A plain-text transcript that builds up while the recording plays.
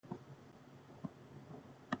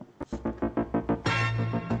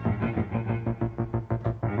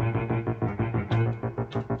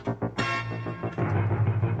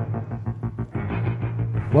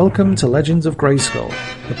Welcome to Legends of Grayskull,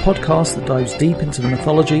 the podcast that dives deep into the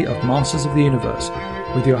mythology of Masters of the Universe,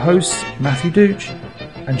 with your hosts Matthew Dooch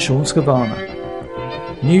and Sean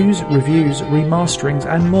Scavarna. News, reviews, remasterings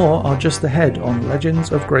and more are just ahead on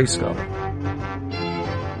Legends of Grayskull.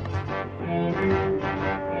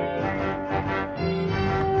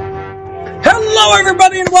 Hello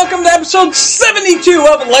everybody and welcome to episode 72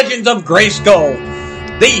 of Legends of Grayskull,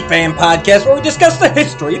 the fan podcast where we discuss the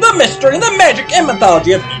history, the mystery, the magic, and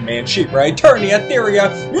mythology of He-Man, She-Ra, Eternia,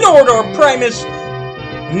 Etheria, Nordor, Primus,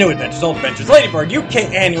 New Adventures, Old Adventures, Ladybird, UK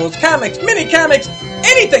Annuals, comics, mini-comics,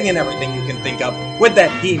 anything and everything you can think of with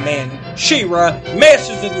that He-Man, She-Ra,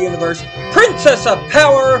 Masters of the Universe, Princess of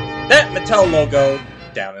Power, that Mattel logo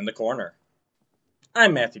down in the corner.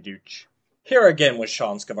 I'm Matthew Dooch, here again with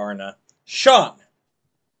Sean Scavarna. Sean,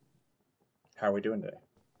 how are we doing today?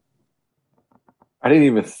 I didn't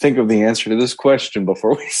even think of the answer to this question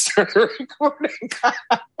before we started recording.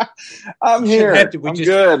 I'm here. I'm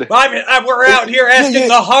good. We're out here asking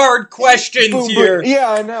the hard questions here.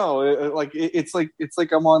 Yeah, I know. It's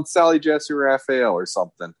like I'm on Sally Jesse Raphael or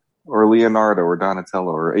something, or Leonardo or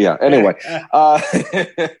Donatello. Or Anyway,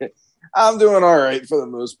 I'm doing all right for the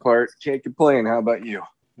most part. Can't complain. How about you?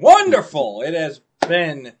 Wonderful. It has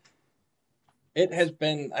been,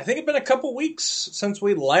 I think it's been a couple weeks since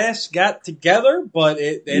we last got together, but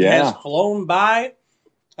it has flown by.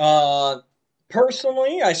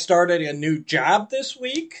 Personally, I started a new job this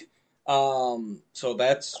week, so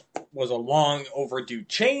that was a long overdue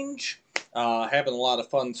change. Having a lot of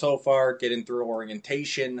fun so far, getting through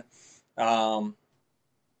orientation, and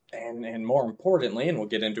more importantly, and we'll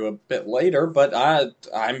get into a bit later, but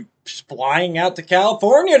I'm flying out to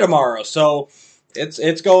California tomorrow, so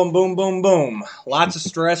it's going boom, boom, boom. Lots of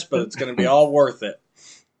stress, but it's going to be all worth it.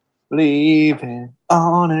 Leaving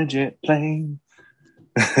on a jet plane.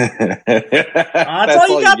 That's all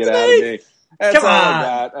you got today? That's Come all on.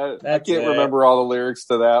 I got. I can't remember all the lyrics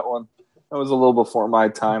to that one. That was a little before my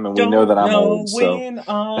time, and we know that I'm old. So when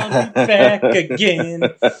I'll be back again.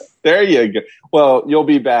 There you go. Well, you'll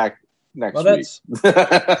be back next week.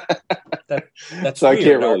 That's so weird. I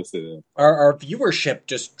can't really say that. Our viewership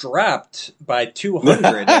just dropped by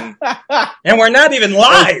 200, and we're not even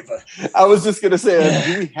live. I was just going to say,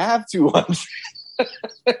 do we have 200?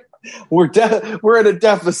 We're at a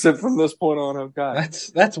deficit from this point on. Oh God,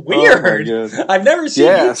 that's weird. Oh, I've never seen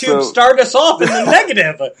YouTube start us off in the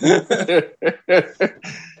negative.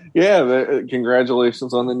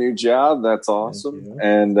 Congratulations on the new job. That's awesome,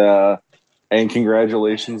 and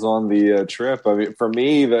congratulations on the trip. I mean, for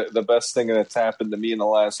me, the best thing that's happened to me in the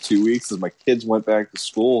last 2 weeks is my kids went back to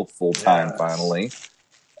school full time finally.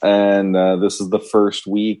 And this is the first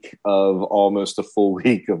week of almost a full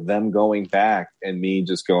week of them going back and me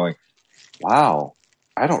just going, wow,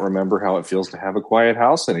 I don't remember how it feels to have a quiet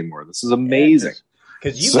house anymore. This is amazing.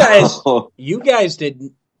 Because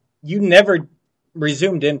you never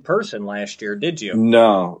resumed in person last year, did you?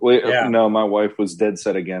 No. No, my wife was dead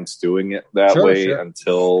set against doing it that way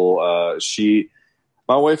until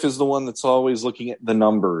my wife is the one that's always looking at the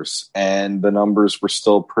numbers, and the numbers were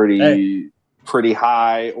still pretty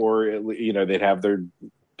high, or they'd have their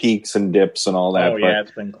peaks and dips and all that.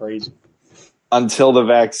 It's been crazy. Until the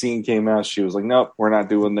vaccine came out, she was like, nope, we're not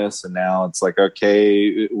doing this. And now it's like,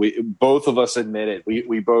 okay, we both of us admitted,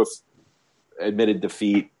 we both admitted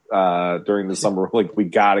defeat during the summer. Like, we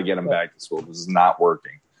got to get them back to school. This is not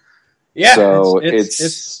working. Yeah, so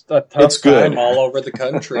it's a tough time all over the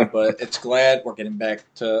country, but it's glad we're getting back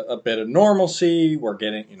to a bit of normalcy. We're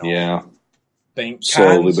getting,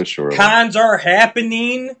 slowly but surely. Cons are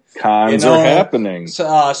happening. Cons are happening.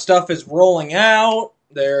 Stuff is rolling out.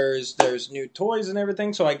 There's new toys and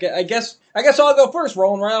everything. So I guess I'll go first,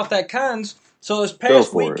 rolling right off that cons. So this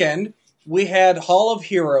past weekend, we had Hall of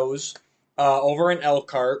Heroes over in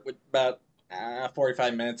Elkhart, with about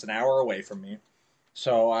 45 minutes, an hour away from me.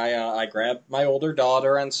 So I grabbed my older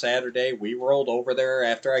daughter on Saturday. We rolled over there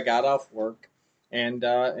after I got off work. And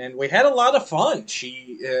we had a lot of fun.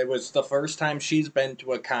 It was the first time she's been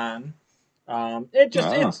to a con.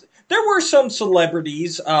 There were some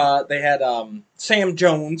celebrities. They had Sam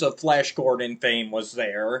Jones of Flash Gordon fame was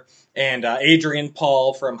there, and Adrian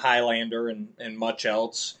Paul from Highlander and much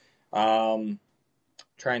else. Trying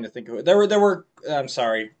to think of it. There were. I'm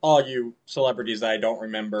sorry, all you celebrities that I don't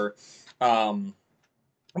remember.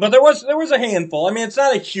 But there was a handful. I mean, it's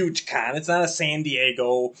not a huge con. It's not a San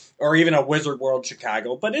Diego or even a Wizard World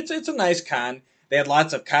Chicago, but it's a nice con. They had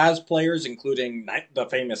lots of cosplayers, including the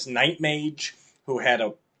famous Night Mage, who had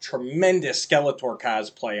a tremendous Skeletor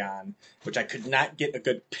cosplay on, which I could not get a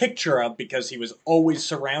good picture of because he was always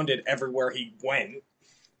surrounded everywhere he went.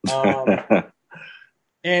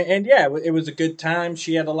 And yeah, it was a good time.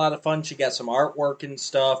 She had a lot of fun. She got some artwork and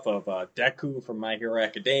stuff of Deku from My Hero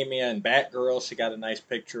Academia and Batgirl. She got a nice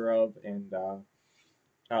picture of, and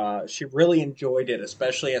she really enjoyed it,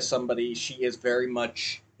 especially as somebody, she is very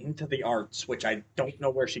much into the arts, which I don't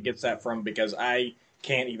know where she gets that from because I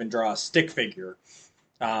can't even draw a stick figure.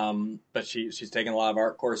 But she's taken a lot of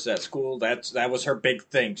art courses at school. That was her big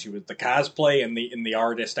thing. She was the cosplay in the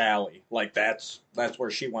artist alley. Like that's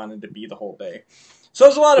where she wanted to be the whole day. So it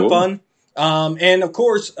was a lot of fun. And of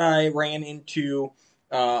course, I ran into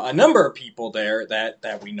a number of people there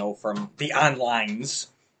that we know from the onlines.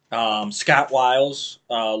 Scott Wiles,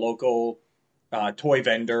 local toy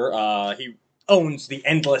vendor. He owns the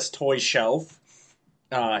Endless Toy Shelf.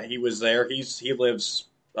 He was there. He lives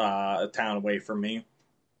a town away from me.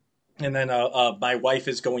 And then my wife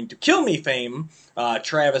is going to kill me fame.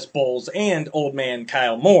 Travis Bowles and old man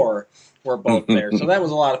Kyle Moore were both there, so that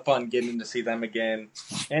was a lot of fun getting to see them again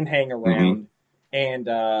and hang around.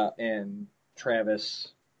 And Travis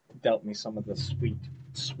dealt me some of the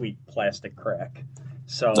sweet plastic crack.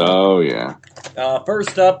 So,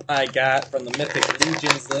 first up, I got from the Mythic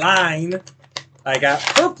Legions line, I got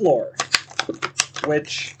Purplore,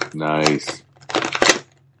 which nice.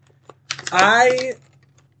 I'm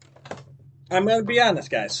going to be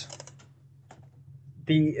honest, guys.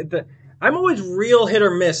 I'm always real hit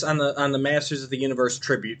or miss on the Masters of the Universe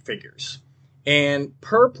tribute figures. And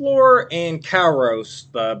Purplore and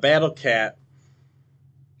Kauros, the Battle Cat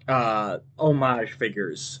homage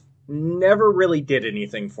figures, never really did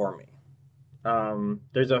anything for me.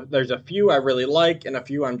 There's a few I really like and a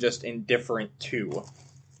few I'm just indifferent to.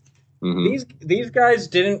 These guys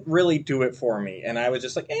didn't really do it for me, and I was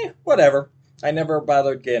just like, whatever. I never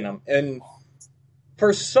bothered getting them. And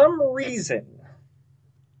for some reason,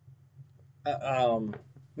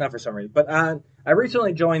 not for some reason, but I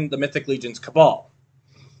recently joined the Mythic Legion's Cabal.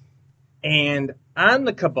 And on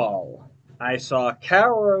the Cabal, I saw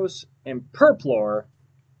Kauros and Purplore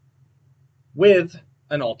with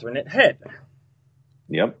an alternate head.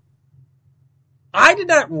 Yep. I did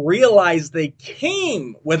not realize they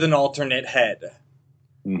came with an alternate head.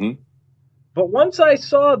 But once I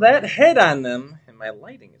saw that head on them, and my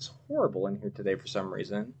lighting is horrible in here today for some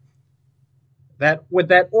reason, that with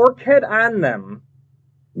that orc head on them,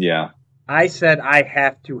 I said I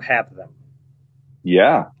have to have them.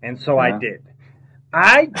 And so I did.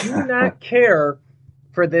 I do not care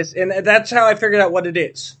for this, and that's how I figured out what it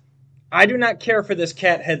is. I do not care for this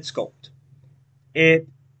cat head sculpt.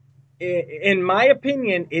 In my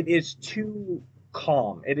opinion, it is too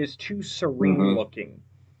calm. It is too serene looking.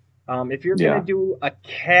 If you're going to do a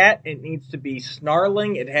cat, it needs to be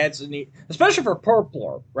snarling. It has to need, especially for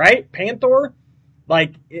Purplore, right? Panther.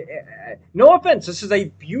 Like, no offense, this is a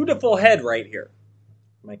beautiful head right here.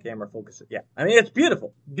 My camera focuses. Yeah, I mean, it's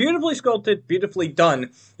beautiful. Beautifully sculpted, beautifully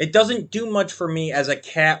done. It doesn't do much for me as a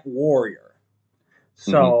cat warrior.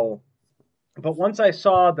 So, but once I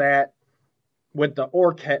saw that with the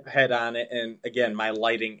orc head on it, and again, my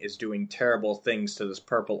lighting is doing terrible things to this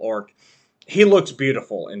purple orc, he looks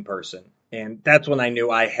beautiful in person. And that's when I knew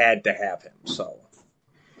I had to have him. So,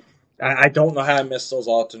 I don't know how I missed those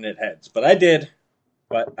alternate heads, but I did.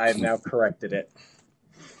 But I've now corrected it.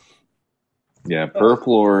 Yeah,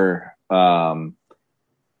 Purplore. Purplore,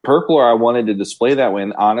 I wanted to display that way.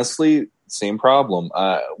 And honestly, same problem.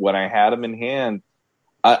 When I had him in hand,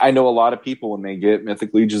 I know a lot of people, when they get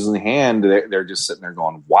Mythic Legions in hand, they're just sitting there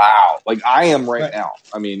going, wow. Like I am right now.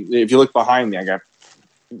 I mean, if you look behind me, I got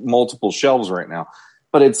multiple shelves right now.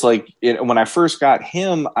 But it's like, when I first got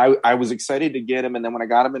him, I was excited to get him. And then when I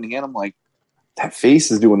got him in hand, I'm like, that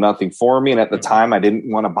face is doing nothing for me. And at the time, I didn't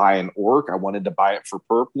want to buy an orc. I wanted to buy it for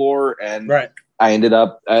Purplore. And I ended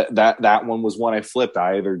up, that one was one I flipped.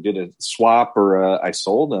 I either did a swap or I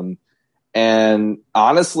sold him. And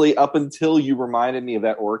honestly, up until you reminded me of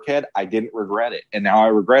that orc head, I didn't regret it. And now I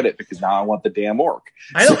regret it because now I want the damn orc.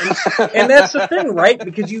 I know. And that's the thing, right?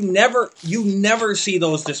 Because you never see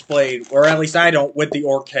those displayed, or at least I don't, with the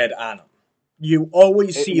orc head on them. You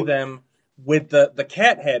always see them with the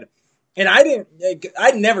cat head. And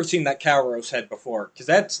I'd never seen that Kauros head before, because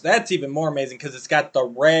that's even more amazing, because it's got the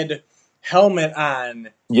red helmet on,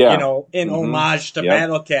 in homage to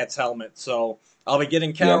Battle Cat's helmet. So I'll be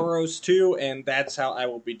getting Kauros too, and that's how I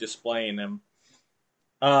will be displaying him.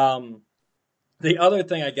 The other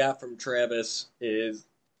thing I got from Travis is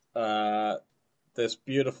this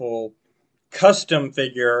beautiful custom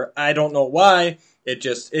figure. I don't know why.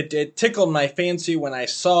 It tickled my fancy when I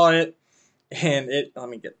saw it, and let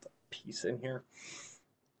me get the piece in here.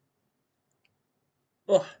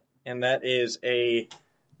 And that is a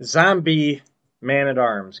zombie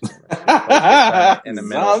Man-at-Arms.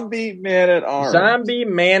 Zombie Man-at-Arms. Zombie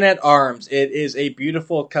Man-at-Arms. It is a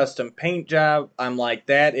beautiful custom paint job. I'm like,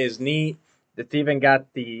 that is neat. It's even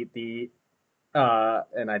got the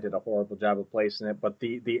and I did a horrible job of placing it, but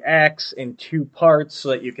the axe in two parts so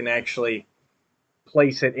that you can actually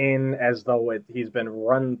place it in as though he's been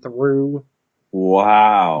run through.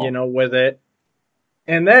 Wow. With it.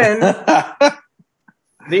 And then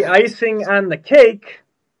the icing on the cake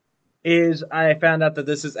is I found out that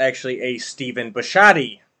this is actually a Stephen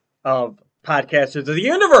Bisciotti of Podcasters of the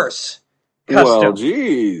Universe custom. Well,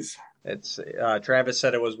 geez. It's Travis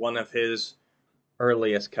said it was one of his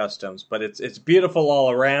earliest customs, but it's beautiful all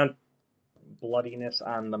around. Bloodiness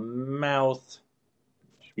on the mouth.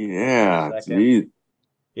 Yeah, geez.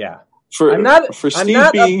 Yeah. For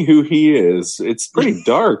Steve being who he is, it's pretty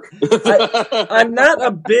dark. I'm not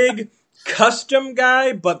a big custom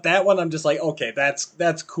guy, but that one I'm just like, okay,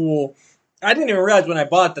 that's cool. I didn't even realize when I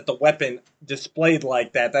bought that the weapon displayed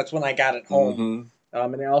like that. That's when I got it home.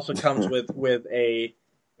 And it also comes with a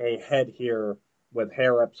head here with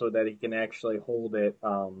hair up so that he can actually hold it.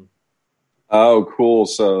 Oh, cool!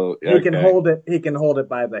 So he can hold it. He can hold it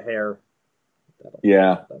by the hair. That's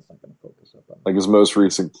not going to focus up on. Like his most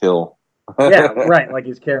recent kill. Yeah, right. Like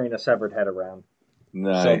he's carrying a severed head around.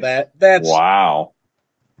 Nice. So that's wow.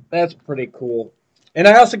 That's pretty cool. And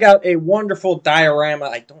I also got a wonderful diorama.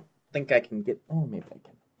 I don't think I can get. Oh, maybe I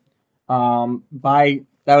can.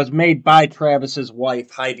 That was made by Travis's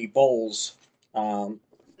wife, Heidi Bowles. Oh,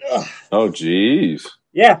 geez.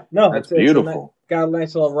 Yeah, no, that's beautiful. Got a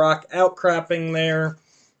nice little rock outcropping there.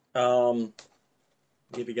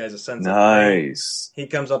 Give you guys a sense of nice. He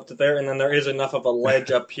comes up to there, and then there is enough of a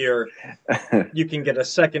ledge up here. You can get a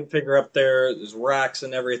second figure up there. There's rocks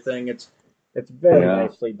and everything. It's very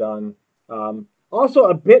nicely done. Also,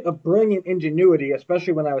 a bit of brilliant ingenuity,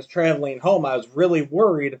 especially when I was traveling home. I was really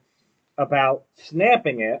worried about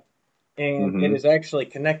snapping it, and it is actually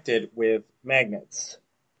connected with magnets.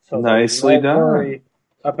 So nicely done. Don't worry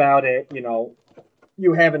about it,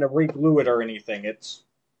 you having to re-glue it or anything. It's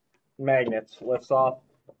magnets, lifts off,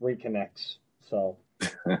 reconnects. So,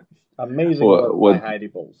 amazing work by Heidi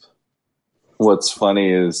Bowles. What's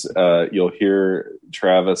funny is you'll hear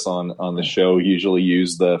Travis on the show usually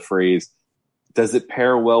use the phrase, does it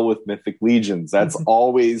pair well with Mythic Legions? That's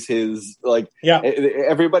always his,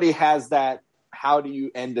 everybody has that, how do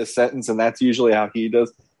you end a sentence? And that's usually how he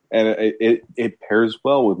does. And it pairs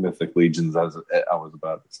well with Mythic Legions, as I was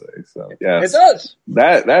about to say. So, yeah. It does.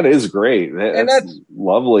 That is great. That's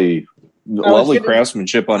lovely. Lovely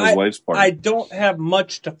craftsmanship on his wife's part. I don't have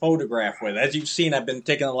much to photograph with. As you've seen, I've been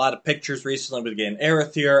taking a lot of pictures recently with getting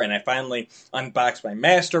Arethyr, and I finally unboxed my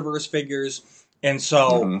Masterverse figures. And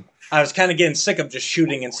so I was kind of getting sick of just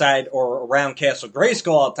shooting inside or around Castle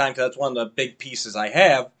Grayskull all the time because that's one of the big pieces I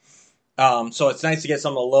have. So it's nice to get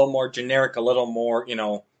something a little more generic, a little more,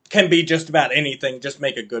 can be just about anything. Just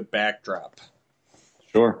make a good backdrop.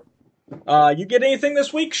 Sure. You get anything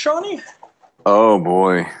this week, Shawnee? Oh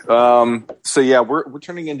boy. So yeah, we're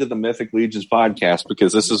turning into the Mythic Legions podcast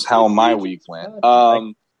because this is how my week went.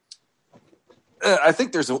 I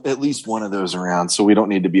think there's at least one of those around, so we don't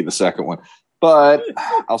need to be the second one. But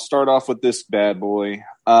I'll start off with this bad boy.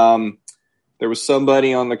 There was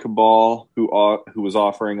somebody on the Cabal who was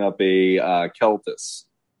offering up a Keltis,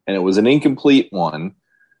 and it was an incomplete one.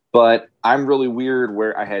 But I'm really weird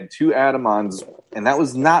where I had two Atamons, and that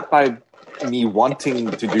was not by me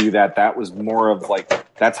wanting to do that. That was more of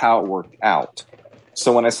that's how it worked out.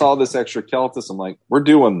 So when I saw this extra Keltis, I'm like, we're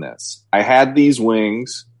doing this. I had these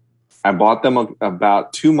wings. I bought them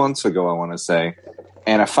about 2 months ago, I want to say,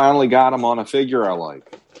 and I finally got them on a figure I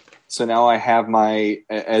like. So now I have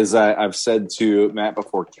as I've said to Matt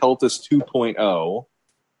before, Keltis 2.0.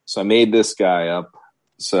 So I made this guy up.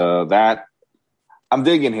 So that I'm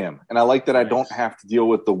digging him, and I like that I don't have to deal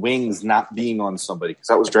with the wings not being on somebody because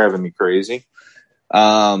that was driving me crazy.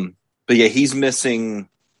 But yeah, he's missing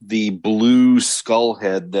the blue skull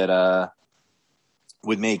head that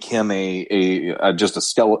would make him just a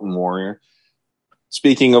skeleton warrior.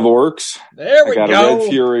 Speaking of orcs, I got a Red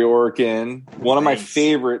Fury orc in. One of my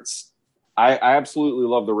favorites. I absolutely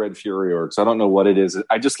love the Red Fury orcs. I don't know what it is.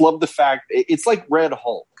 I just love the fact it's like Red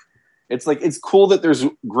Hulk. It's it's cool that there's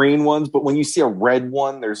green ones, but when you see a red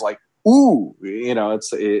one, there's ooh,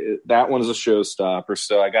 that one is a showstopper.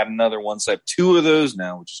 So I got another one. So I have two of those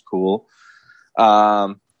now, which is cool.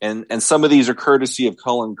 And some of these are courtesy of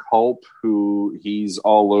Cullen Culp, who he's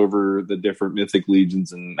all over the different Mythic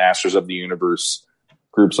Legions and Masters of the Universe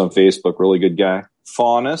groups on Facebook. Really good guy.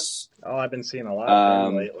 Faunus. Oh, I've been seeing a lot of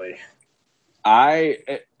them lately. I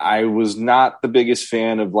was not the biggest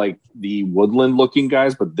fan of like the woodland looking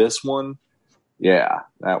guys, but this one, yeah,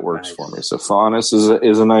 that works for me. So Faunus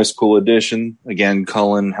is a nice, cool addition. Again,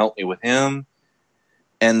 Cullen helped me with him.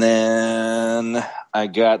 And then I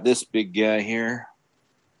got this big guy here,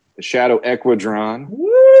 the Shadow Equidron.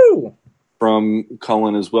 Woo! From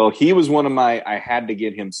Cullen as well. He was one of I had to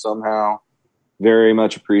get him somehow. Very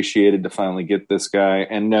much appreciated to finally get this guy.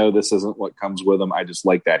 And no, this isn't what comes with him. I just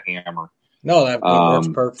like that hammer. No, that works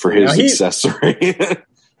perfect. For his accessory.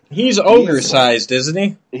 He's ogre-sized, isn't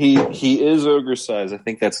he? He is ogre-sized. I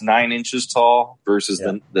think that's 9 inches tall versus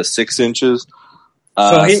the 6 inches.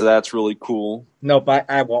 So that's really cool. Nope,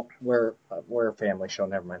 I won't. We're a family show.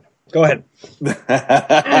 Never mind. Go ahead.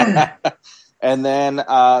 And then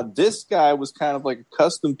this guy was kind of like a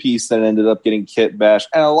custom piece that ended up getting kit bashed.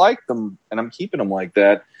 And I like them, and I'm keeping them like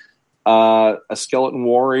that. A skeleton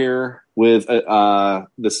warrior with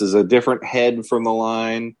this is a different head from the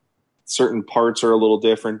line. Certain parts are a little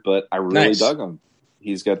different, but I really dug him.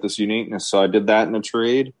 He's got this uniqueness. So I did that in a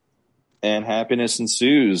trade, and happiness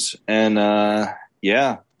ensues. And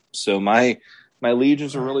so my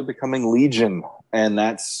legions are really becoming legion, and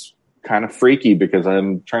that's kind of freaky because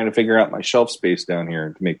I'm trying to figure out my shelf space down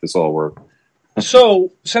here to make this all work.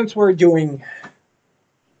 So, since we're doing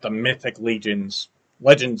the Mythic Legends,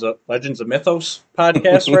 Legends of Mythos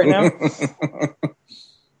podcast right now,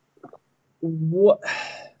 what?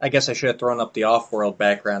 I guess I should have thrown up the Off-World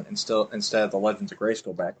background instead of the Legends of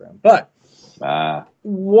Grayskull background. But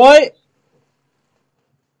what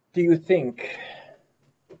do you think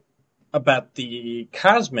about the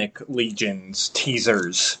Cosmic Legions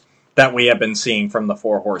teasers that we have been seeing from the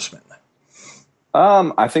Four Horsemen?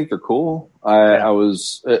 I think they're cool. I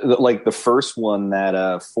was like the first one, that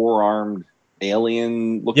 4-armed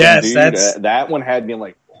alien looking dude. That one had me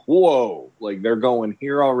like, whoa! Like they're going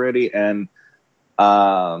here already. And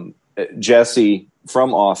Jesse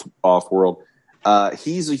from Off-World,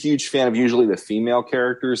 he's a huge fan of usually the female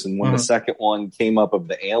characters. And when the second one came up of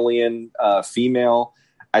the alien female,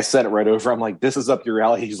 I sent it right over. I'm like, this is up your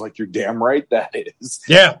alley. He's like, you're damn right that is.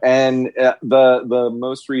 Yeah. And the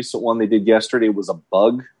most recent one they did yesterday was a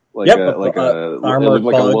bug, like a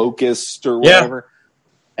locust or whatever.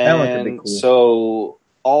 Yeah. And cool. So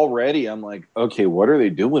already I'm like, okay, what are they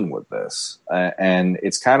doing with this? And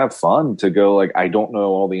it's kind of fun to go like, I don't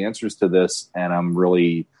know all the answers to this, and I'm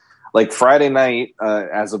really like Friday night,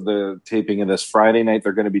 as of the taping of this Friday night,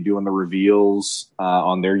 they're going to be doing the reveals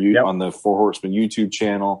on their on the Four Horsemen YouTube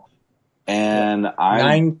channel, and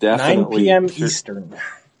I'm definitely 9 p.m. Eastern.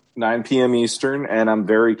 9 p.m. Eastern, and I'm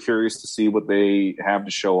very curious to see what they have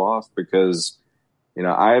to show off because, you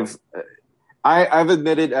know, I've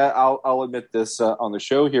admitted, I'll admit this on the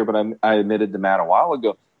show here, but I admitted to Matt a while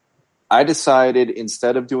ago. I decided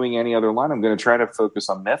instead of doing any other line, I'm going to try to focus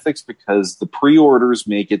on Mythics because the pre-orders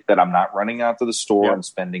make it that I'm not running out to the store and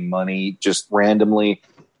spending money just randomly.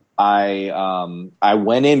 I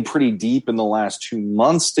went in pretty deep in the last 2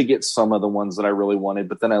 months to get some of the ones that I really wanted,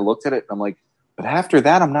 but then I looked at it and I'm like, but after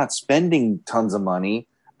that, I'm not spending tons of money.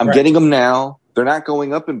 I'm getting them now. They're not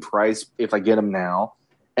going up in price if I get them now.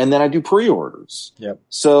 And then I do pre-orders. Yep.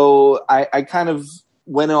 So I kind of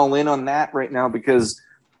went all in on that right now because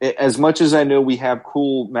as much as I know we have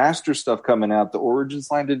cool Master stuff coming out, the Origins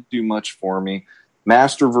line didn't do much for me.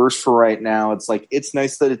 Masterverse for right now, it's like, it's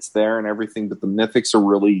nice that it's there and everything, but the Mythics are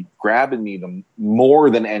really grabbing me more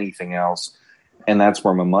than anything else. And that's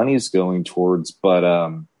where my money's going towards. But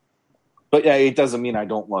yeah, it doesn't mean I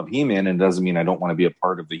don't love He-Man, and it doesn't mean I don't want to be a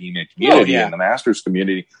part of the He-Man community and the Masters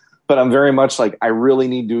community. But I'm very much like, I really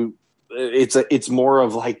need to, it's more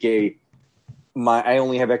of like I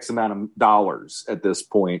only have X amount of dollars at this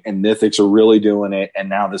point, and Mythics are really doing it. And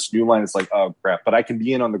now this new line is like, oh crap, but I can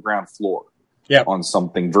be in on the ground floor on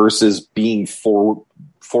something versus being 4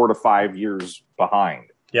 to 5 years behind.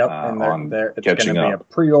 Yep. And it's going to be a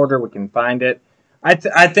pre-order. We can find it. I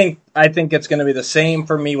think it's going to be the same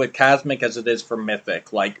for me with Cosmic as it is for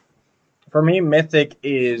Mythic. Like for me, Mythic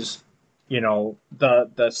is, you know,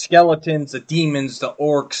 the skeletons, the demons, the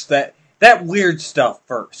orcs, that weird stuff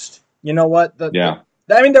first. You know what? I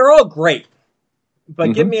mean, they're all great,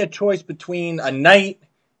 but give me a choice between a knight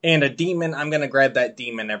and a demon. I'm going to grab that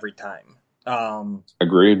demon every time.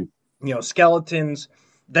 Agreed. You know, skeletons,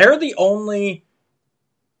 they're the only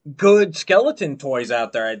good skeleton toys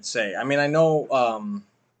out there, I'd say. I mean, I know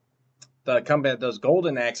the company that does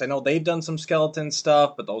Golden Axe, I know they've done some skeleton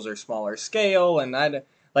stuff, but those are smaller scale, and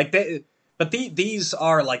these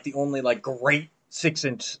are like the only like great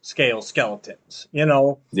 6-inch scale skeletons, you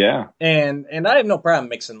know? Yeah. And I have no problem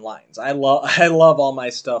mixing lines. I love all my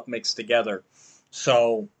stuff mixed together.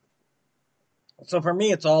 So So for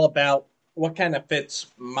me, it's all about what kind of fits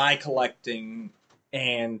my collecting.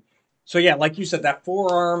 And so, yeah, like you said, that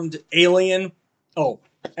four-armed alien. Oh,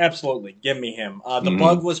 absolutely. Give me him. The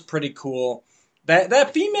bug was pretty cool.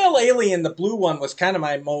 That female alien, the blue one, was kind of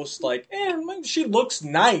my most like, she looks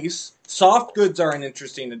nice. Soft goods are an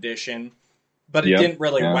interesting addition, but it didn't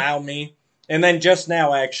really wow me. And then just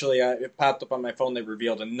now, actually, it popped up on my phone. They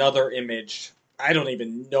revealed another image. I don't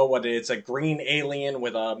even know what it is. A green alien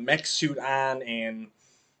with a mech suit on and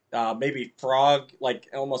maybe frog, like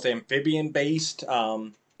almost amphibian based.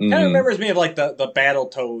 Kind of remembers me of like the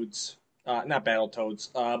Battletoads, not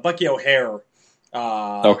Battletoads, Bucky O'Hare.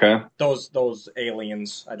 Okay. Those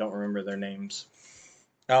aliens. I don't remember their names.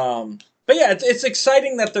 But yeah, it's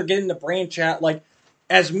exciting that they're getting to branch out. Like,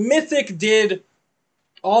 as Mythic did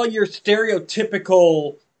all your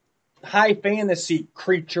stereotypical high fantasy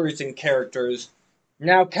creatures and characters,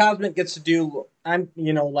 now Cosmic gets to do,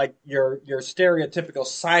 like your stereotypical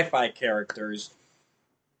sci-fi characters.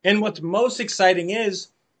 And what's most exciting is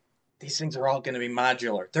these things are all going to be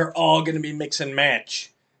modular. They're all going to be mix and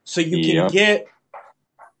match. So you can get,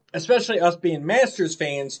 especially us being Masters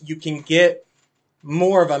fans, you can get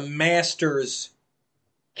more of a Masters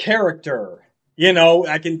character.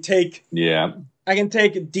 I can take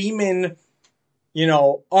demon,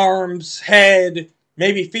 arms, head,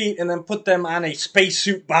 maybe feet, and then put them on a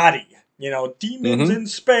spacesuit body. Demons in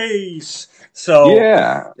space. So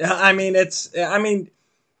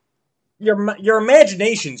your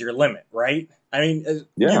imagination's your limit, right?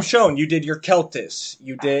 You've shown you did your Keltis.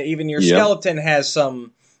 You did even your skeleton has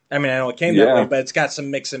some. I know it came that way, but it's got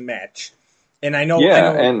some mix and match. And I know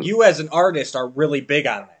you as an artist are really big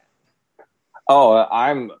on that. Oh,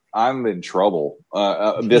 I'm in trouble.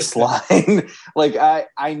 This line, like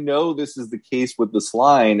I know this is the case with this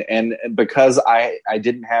line, and because I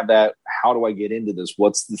didn't have that. How do I get into this?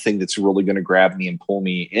 What's the thing that's really going to grab me and pull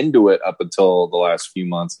me into it up until the last few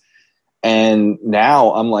months? And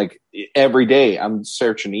now I'm like, every day I'm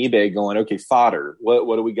searching eBay going, okay, fodder.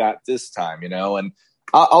 What do we got this time? And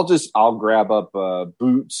I'll grab up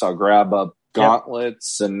boots. I'll grab up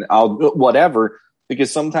gauntlets and I'll whatever,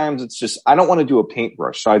 because sometimes it's just, I don't want to do a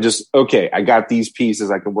paintbrush. So I got these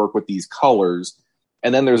pieces. I can work with these colors.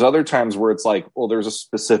 And then there's other times where it's like, well, there's a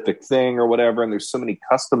specific thing or whatever. And there's so many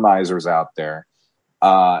customizers out there.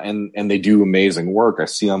 And they do amazing work. I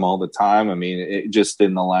see them all the time. Just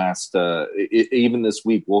in the last, even this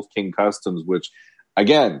week, Wolf King Customs, which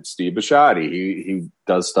again, Steve Bisciotti, he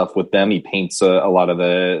does stuff with them. He paints a lot of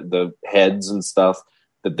the heads and stuff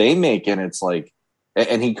that they make. And it's like,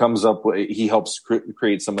 and he comes up with, he helps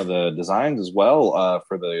create some of the designs as well,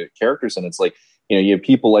 for the characters. And it's like, you have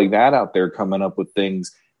people like that out there coming up with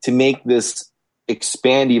things to make this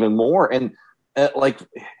expand even more. And,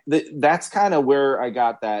 that's kind of where I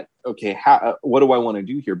got that. Okay, what do I want to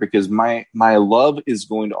do here? Because my love is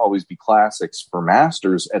going to always be classics for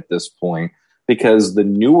Masters at this point, because the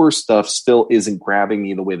newer stuff still isn't grabbing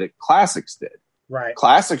me the way that classics did. Right.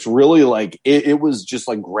 Classics really it was just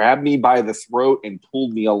like grabbed me by the throat and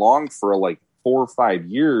pulled me along for like 4 or 5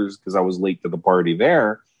 years because I was late to the party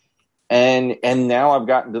there. And now I've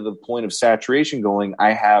gotten to the point of saturation going,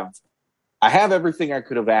 I have everything I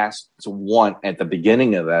could have asked to want at the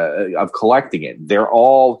beginning of collecting it. They're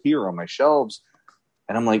all here on my shelves.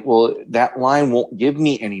 And I'm like, well, that line won't give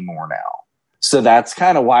me any more now. So that's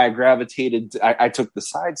kind of why I gravitated. I took the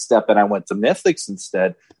sidestep and I went to Mythics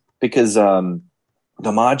instead, because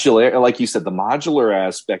the modular, like you said, the modular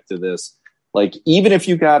aspect of this, like even if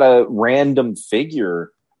you got a random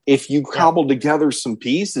figure, if you cobble together some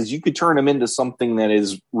pieces, you could turn them into something that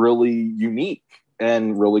is really unique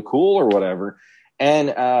and really cool or whatever. And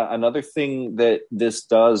another thing that this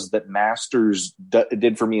does that Masters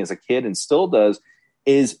did for me as a kid and still does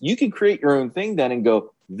is you can create your own thing then and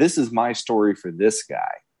go, this is my story for this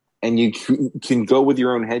guy. And you can go with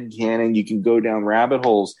your own headcanon. You can go down rabbit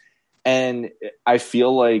holes. And I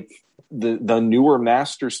feel like the newer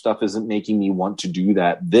Master stuff isn't making me want to do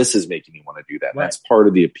that. This is making me want to do that. Right. That's part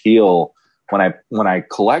of the appeal. When I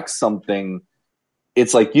collect something,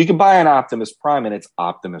 it's like you can buy an Optimus Prime and it's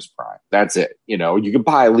Optimus Prime. That's it. You can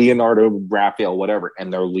buy Leonardo, Raphael, whatever,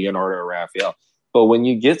 and they're Leonardo or Raphael. But when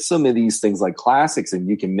you get some of these things like classics and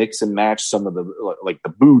you can mix and match some of the, like the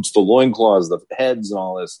boots, the loincloths, the heads and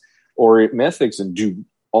all this, or at Mythics and do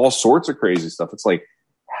all sorts of crazy stuff. It's like,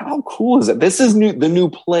 how cool is that? This is the new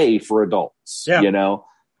play for adults,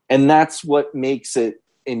 and that's what makes it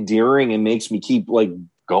endearing and makes me keep like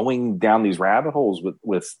going down these rabbit holes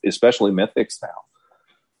with especially Mythics now.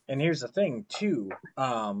 And here's the thing, too.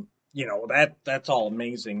 That's all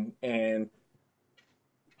amazing. And,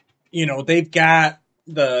 they've got,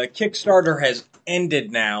 the Kickstarter has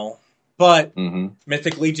ended now, but Mm-hmm.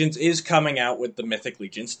 Mythic Legions is coming out with the Mythic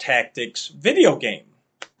Legions Tactics video game.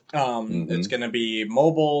 It's going to be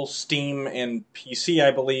mobile, Steam, and PC,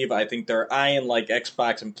 I believe. I think they're eyeing like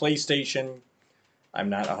Xbox and PlayStation. I'm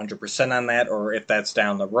not 100% on that, or if that's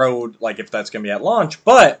down the road, like if that's going to be at launch.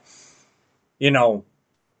 But, you know,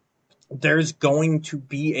 there's going to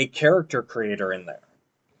be a character creator in there.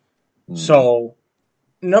 Mm-hmm. So,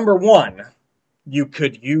 number one, you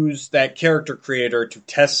could use that character creator to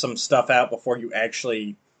test some stuff out before you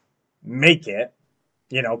actually make it.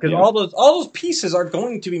 You know, because all those pieces are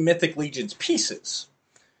going to be Mythic Legions pieces.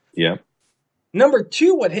 Yeah. Number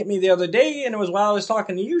two, what hit me the other day, and it was while I was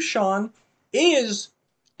talking to you, Sean, is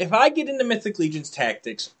if I get into Mythic Legions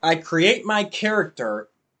Tactics, I create my character,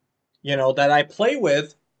 you know, that I play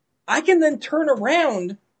with, I can then turn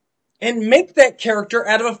around and make that character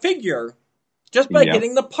out of a figure just by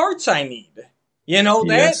getting the parts I need. You know,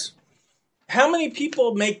 that... How many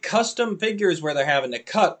people make custom figures where they're having to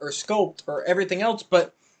cut or sculpt or everything else?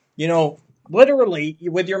 But, you know, literally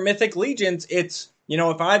with your Mythic Legions, it's, you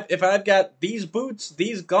know, if I've got these boots,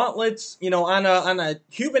 these gauntlets, you know, on a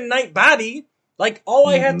human knight body, like all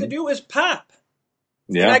I have to do is pop.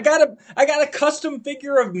 Yeah. And I got a custom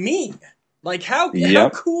figure of me. Like how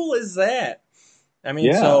cool is that? I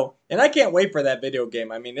mean, so, and I can't wait for that video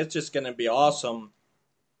game. I mean, it's just going to be awesome.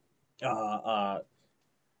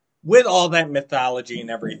 With all that mythology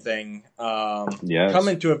and everything,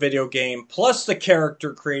 coming to a video game, plus the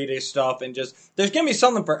character creative stuff, and just, there's going to be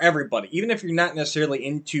something for everybody. Even if you're not necessarily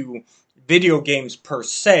into video games per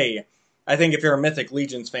se, I think if you're a Mythic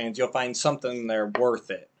Legions fan, you'll find something there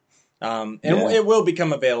worth it. And it will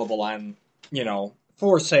become available on, you know,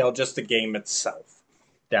 for sale, just the game itself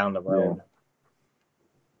down the road.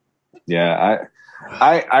 Yeah,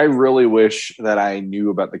 I really wish that I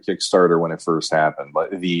knew about the Kickstarter when it first happened,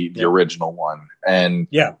 but the original one. And,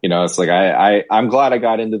 you know, it's like, I'm glad I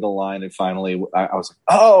got into the line and finally I was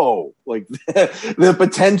like, oh, like the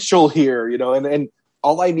potential here, you know, and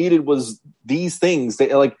all I needed was these things.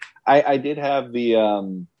 I did have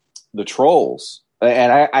the trolls,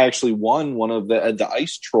 and I actually won one of the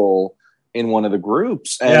ice troll in one of the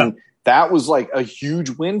groups. And that was like a huge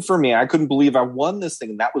win for me. I couldn't believe I won this thing.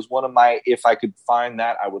 And that was one of my, if I could find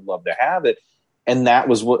that, I would love to have it. And that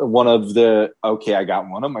was one of the, okay, I got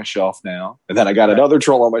one on my shelf now. And then I got another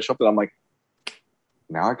troll on my shelf. And I'm like,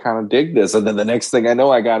 now I kind of dig this. And then the next thing I know,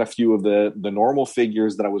 I got a few of the normal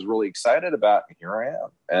figures that I was really excited about. And here I am.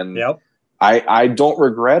 And I don't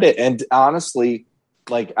regret it. And honestly,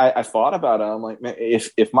 like I thought about it. I'm like, man,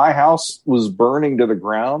 if my house was burning to the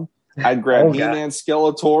ground, I'd grab He-Man,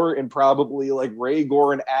 Skeletor, and probably like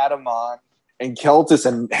Rhaegar and Adamant and Keltis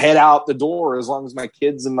and head out the door as long as my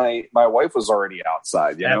kids and my wife was already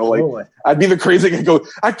outside. You know, like I'd be the crazy guy and go,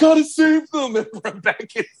 I gotta save them and run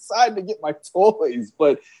back inside to get my toys.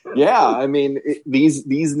 But yeah, I mean, these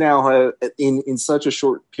now have, in such a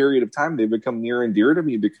short period of time, they've become near and dear to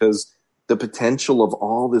me because the potential of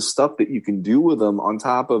all this stuff that you can do with them, on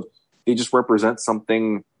top of they just represent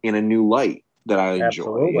something in a new light that I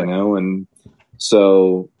enjoy, you know, and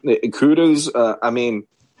so kudos. I mean,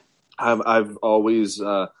 I've always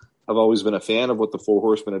been a fan of what the Four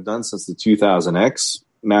Horsemen have done since the 2000X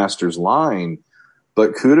Masters line,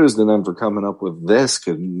 but kudos to them for coming up with this.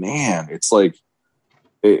 Because man, it's like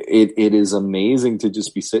it is amazing to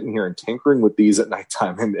just be sitting here and tinkering with these at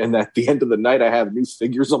nighttime, and at the end of the night, I have new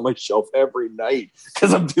figures on my shelf every night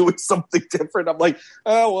because I'm doing something different. I'm like,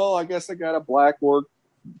 oh well, I guess I got a Black Orc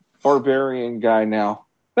barbarian guy now.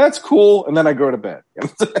 That's cool. And then I go to bed.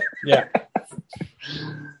 Yeah.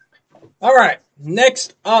 All right.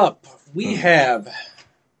 Next up, we have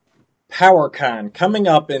PowerCon coming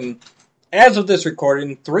up in, as of this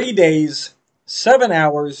recording, 3 days, 7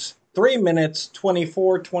 hours, 3 minutes,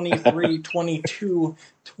 24, 23, 22,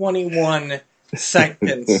 21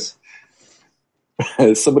 seconds.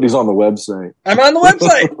 Somebody's on the website. I'm on the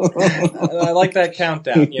website. I like that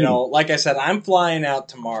countdown. You know, like I said, I'm flying out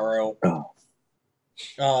tomorrow.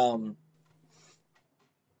 I'm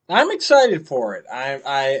excited for it.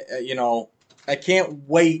 I can't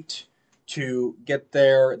wait to get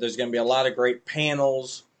there. There's going to be a lot of great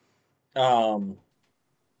panels. And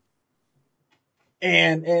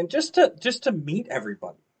just to meet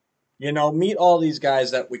everybody. You know, meet all these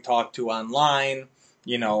guys that we talk to online,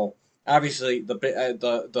 you know. Obviously,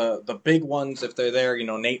 the big ones, if they're there, you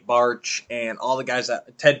know, Nate Barch and all the guys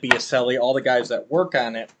Ted Biaselli, all the guys that work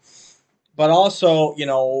on it. But also, you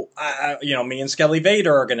know, me and Skelly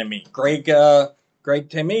Vader are going to meet. Greg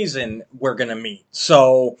Tamazen, we're going to meet.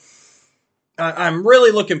 So I'm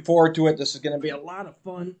really looking forward to it. This is going to be a lot of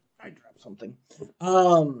fun. I dropped something.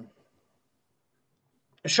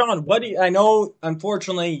 Sean, I know,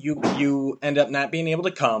 unfortunately, you end up not being able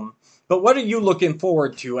to come, but what are you looking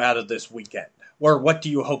forward to out of this weekend? Or what do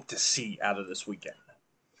you hope to see out of this weekend?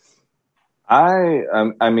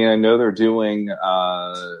 I mean, I know they're doing.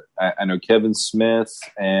 I know Kevin Smith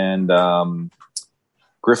and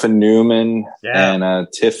Griffin Newman and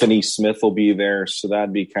Tiffany Smith will be there, so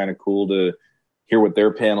that'd be kind of cool to hear what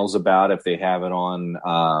their panel's about if they have it on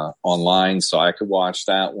online, so I could watch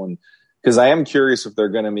that one. Because I am curious if they're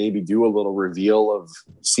going to maybe do a little reveal of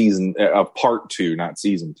part 2, not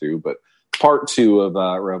season 2, but part 2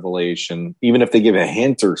 of Revelation, even if they give a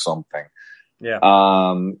hint or something. Yeah.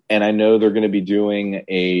 And I know they're going to be doing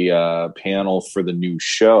a panel for the new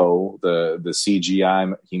show, the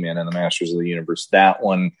CGI He-Man and the Masters of the Universe. That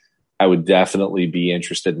one I would definitely be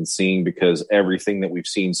interested in seeing, because everything that we've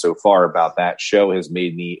seen so far about that show has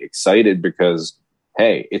made me excited because,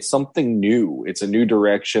 hey, it's something new. It's a new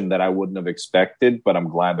direction that I wouldn't have expected, but I'm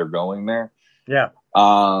glad they're going there. Yeah.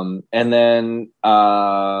 And then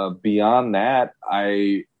beyond that,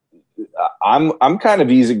 I'm kind of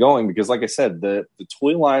easygoing because, like I said, the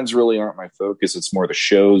toy lines really aren't my focus. It's more the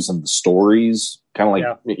shows and the stories, kind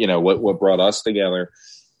of like what brought us together.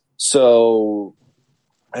 So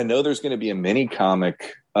I know there's going to be a mini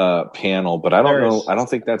comic panel, but I don't know. I don't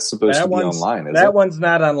think that's supposed to be online. Is that it? One's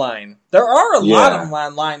not online. There are a lot of them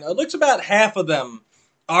online. It looks about half of them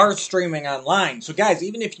are streaming online. So guys,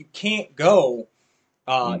 even if you can't go,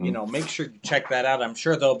 make sure you check that out. I'm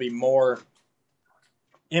sure there'll be more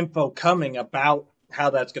info coming about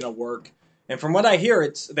how that's going to work. And from what I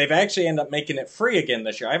hear, they've actually ended up making it free again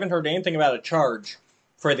this year. I haven't heard anything about a charge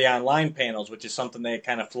for the online panels, which is something they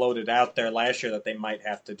kind of floated out there last year that they might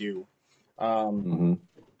have to do.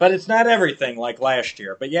 But it's not everything like last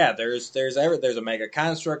year. But yeah, there's a Mega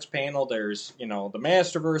Constructs panel. There's the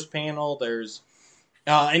Masterverse panel. There's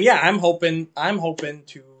I'm hoping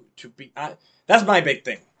to be. That's my big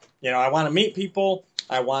thing. I want to meet people.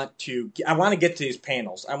 I want to get to these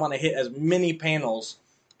panels. I want to hit as many panels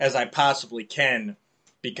as I possibly can,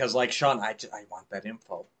 because like Sean, I want that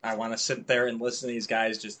info. I want to sit there and listen to these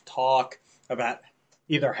guys just talk about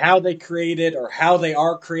either how they created or how they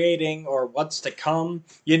are creating or what's to come.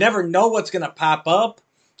 You never know what's going to pop up.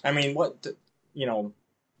 I mean, 3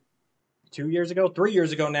 years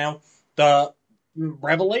ago now, the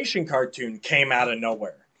Revelation cartoon came out of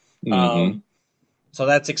nowhere. So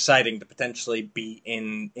that's exciting to potentially be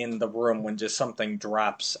in the room when just something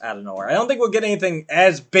drops out of nowhere. I don't think we'll get anything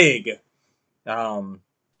as big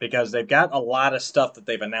because they've got a lot of stuff that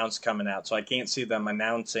they've announced coming out. So I can't see them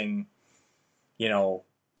announcing,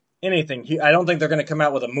 anything. I don't think they're going to come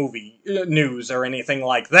out with a movie news or anything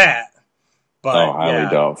like that. But, highly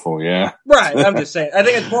doubtful, yeah. Right, I'm just saying. I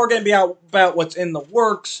think it's more going to be about what's in the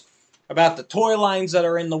works, about the toy lines that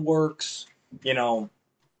are in the works,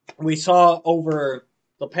 We saw over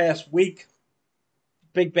the past week,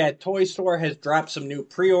 Big Bad Toy Store has dropped some new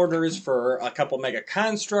pre-orders for a couple Mega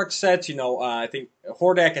Construct sets. I think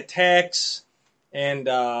Hordak Attacks and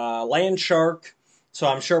Land Shark. So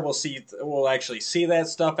I'm sure we'll actually see that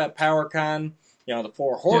stuff at PowerCon. The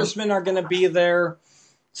Four Horsemen are going to be there.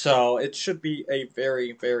 So it should be a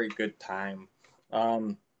very, very good time.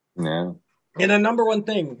 And a number one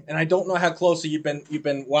thing, and I don't know how closely you've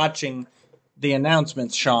been watching the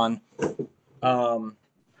announcements, Sean. But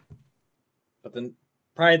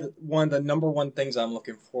probably one of the number one things I'm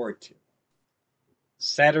looking forward to.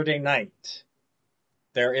 Saturday night,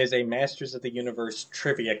 there is a Masters of the Universe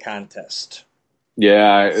trivia contest.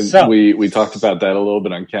 Yeah, so, we talked about that a little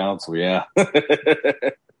bit on Council. Yeah,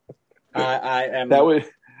 I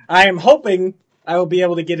am hoping I will be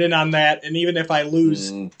able to get in on that, and even if I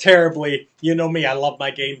lose terribly, you know me, I love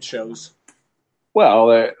my game shows.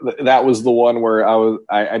 Well, that was the one where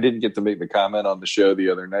I didn't get to make the comment on the show the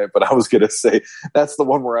other night, but I was going to say that's the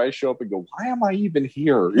one where I show up and go, why am I even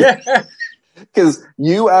here? Yeah. Because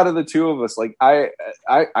you out of the two of us, like I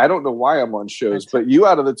don't know why I'm on shows, but you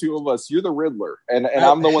out of the two of us, you're the Riddler. And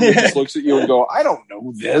I'm the one that just looks at you and go, I don't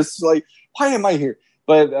know this. Like, why am I here?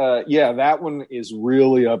 But that one is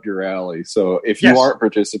really up your alley. So if you aren't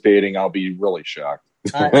participating, I'll be really shocked.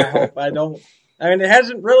 I hope I don't. I mean, it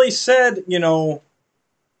hasn't really said, there's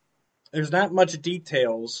not much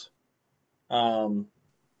details.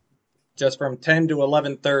 Just from 10 to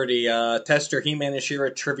 11:30, test your He-Man and She-Ra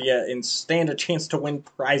trivia and stand a chance to win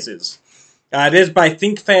prizes. It is by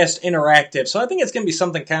Think Fast Interactive, so I think it's going to be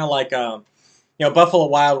something kind of like, Buffalo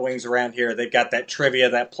Wild Wings around here. They've got that trivia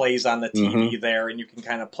that plays on the TV there, and you can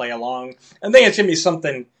kind of play along. I think it's going to be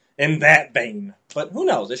something in that vein, but who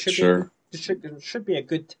knows? It should be a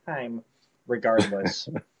good time. Regardless.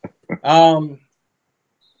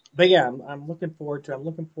 But yeah, I'm looking forward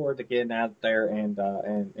to getting out there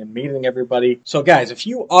and meeting everybody. So guys, if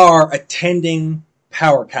you are attending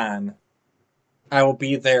PowerCon, I will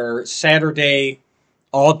be there Saturday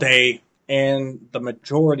all day and the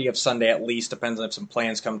majority of Sunday at least. Depends on if some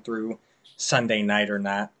plans come through Sunday night or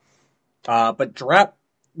not. But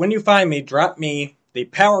when you find me, drop me the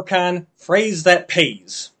PowerCon phrase that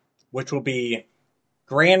pays, which will be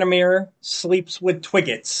Granomir sleeps with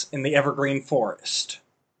Twiggets in the Evergreen Forest.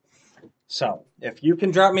 So, if you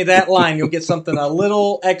can drop me that line, you'll get something a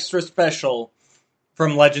little extra special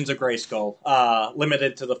from Legends of Grayskull.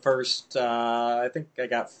 Limited to the first, I think I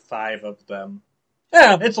got 5 of them.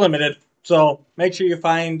 Yeah, it's limited. So, make sure you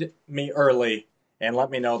find me early and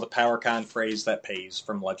let me know the PowerCon phrase that pays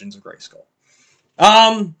from Legends of Grayskull.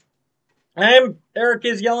 Eric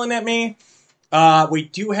is yelling at me. We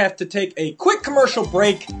do have to take a quick commercial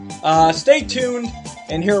break. Stay tuned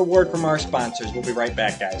and hear a word from our sponsors. We'll be right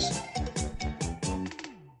back, guys.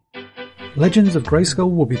 Legends of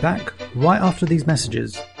Grayskull will be back right after these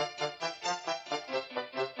messages.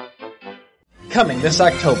 Coming this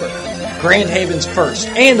October, Grand Haven's first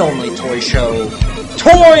and only toy show,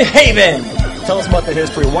 Toy Haven! Tell us about the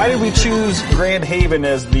history. Why did we choose Grand Haven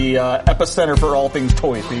as the epicenter for all things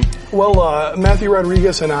toy, Pete? Well, Matthew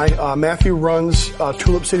Rodriguez and I, Matthew runs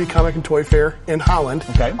Tulip City Comic and Toy Fair in Holland.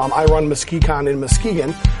 Okay. I run Muskegon in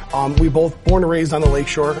Muskegon. We both born and raised on the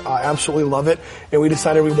lakeshore, absolutely love it, and we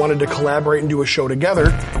decided we wanted to collaborate and do a show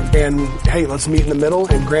together, and hey, let's meet in the middle,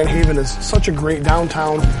 and Grand Haven is such a great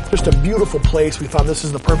downtown, just a beautiful place. We thought this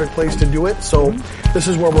is the perfect place to do it, so this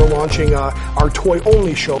is where we're launching our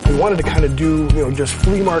toy-only show. We wanted to kind of do, just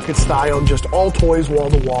flea market style, just all toys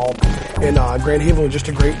wall to wall, and Grand Haven was just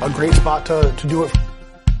a great spot to do it.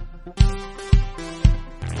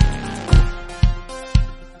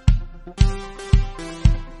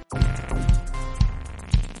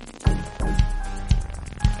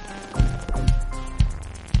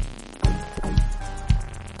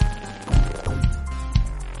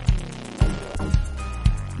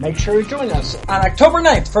 Make sure to join us on October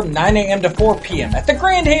 9th from 9 a.m. to 4 p.m. at the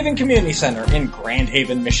Grand Haven Community Center in Grand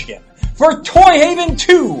Haven, Michigan for Toy Haven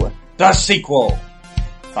 2, the sequel.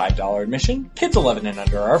 $5 admission, kids 11 and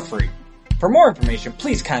under are free. For more information,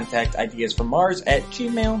 please contact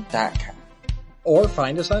ideasformars@gmail.com or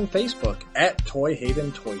find us on Facebook at Toy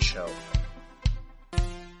Haven Toy Show.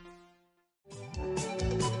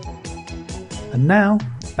 And now,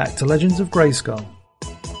 back to Legends of Grayskull.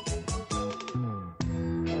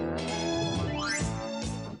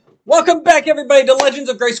 Welcome back, everybody, to Legends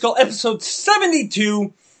of Grayskull, episode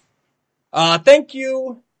 72. Thank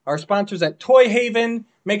you, our sponsors at Toy Haven.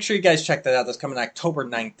 Make sure you guys check that out. That's coming October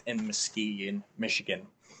 9th in Muskegon, Michigan.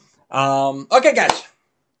 Okay, guys,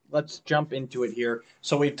 let's jump into it here.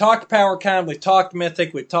 So we've talked PowerCon, we've talked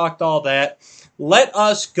Mythic, we've talked all that. Let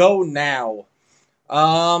us go now.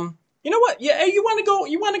 You know what? Yeah, you want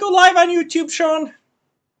to go live on YouTube, Sean?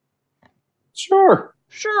 Sure.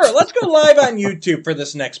 Sure, let's go live on YouTube for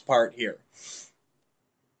this next part here.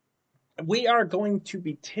 We are going to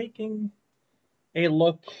be taking a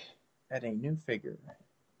look at a new figure.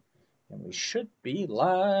 And we should be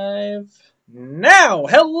live now.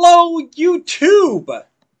 Hello, YouTube!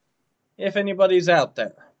 If anybody's out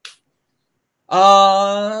there.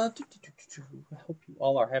 I hope you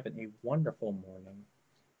all are having a wonderful morning.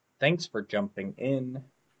 Thanks for jumping in.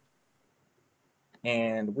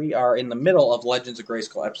 And we are in the middle of Legends of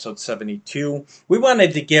Grayskull episode 72. We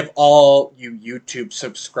wanted to give all you YouTube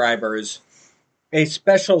subscribers a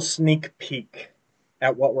special sneak peek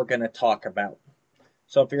at what we're going to talk about.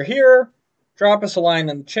 So if you're here, drop us a line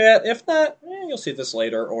in the chat. If not, you'll see this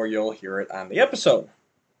later or you'll hear it on the episode.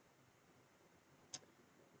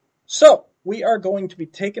 So we are going to be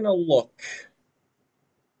taking a look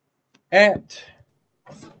at...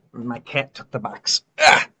 My cat took the box.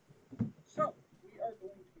 Ah!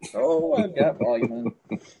 Oh, I've got volume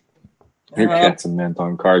in. Your cat's a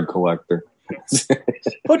mint-on card collector.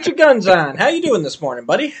 Put your guns on. How you doing this morning,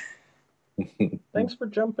 buddy? Thanks for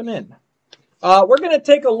jumping in. We're going to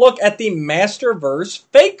take a look at the Masterverse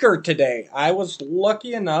Faker today. I was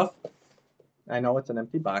lucky enough. I know it's an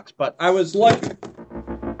empty box, but I was lucky.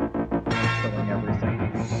 Killing everything.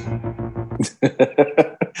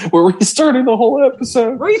 We're restarting the whole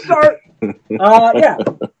episode. Restart! Yeah.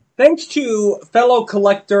 Thanks to fellow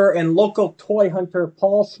collector and local toy hunter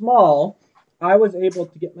Paul Small, I was able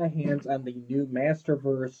to get my hands on the new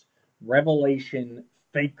Masterverse Revelation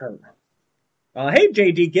Faker. Hey,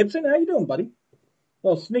 J.D. Gibson, how you doing, buddy? A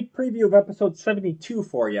little sneak preview of episode 72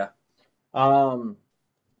 for you. So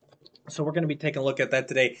we're going to be taking a look at that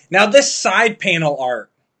today. Now, this side panel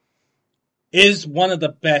art is one of the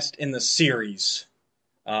best in the series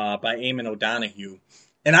by Eamon O'Donoghue.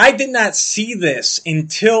 And I did not see this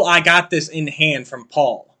until I got this in hand from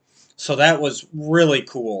Paul. So that was really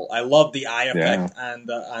cool. I love the eye effect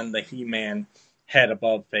on the He-Man head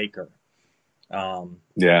above Faker.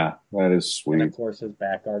 Yeah, that is sweet. And of course, his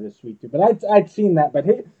back art is sweet too. But I'd seen that. But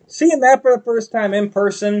seeing that for the first time in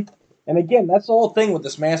person, and again, that's the whole thing with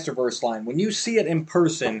this Masterverse line. When you see it in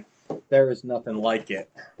person, there is nothing like it.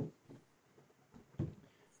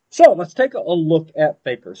 So let's take a look at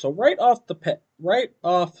Faker. So right off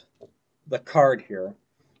the card here,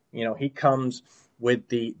 you know, he comes with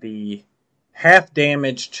the half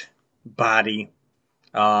damaged body,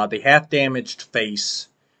 the half damaged face.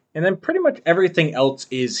 And then pretty much everything else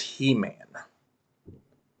is He-Man.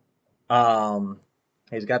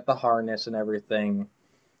 He's got the harness and everything.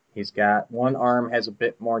 He's got one arm has a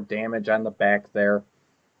bit more damage on the back there.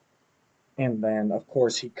 And then, of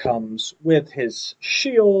course, he comes with his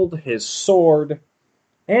shield, his sword,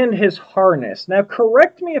 and his harness. Now,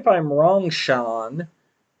 correct me if I'm wrong, Sean,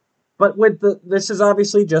 but this is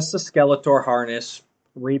obviously just a Skeletor harness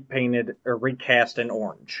repainted or recast in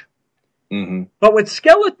orange. Mm-hmm. But with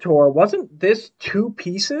Skeletor, wasn't this 2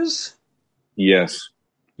 pieces? Yes.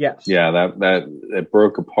 Yes. Yeah, that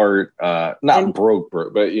broke apart. Broke,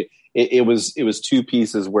 but it was 2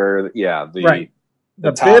 pieces where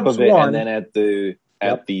the top of it, and then at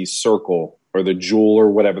the circle or the jewel or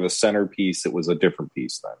whatever, the centerpiece, it was a different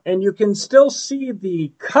piece then. And you can still see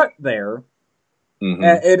the cut there. Mm-hmm.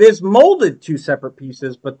 It is molded 2 separate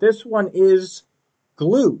pieces, but this one is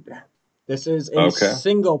glued. This is a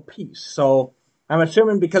single piece. So I'm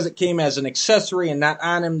assuming because it came as an accessory and not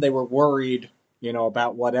on him, they were worried, you know,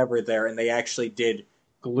 about whatever there, and they actually did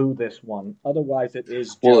glue this one. Otherwise, it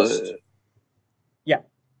is just...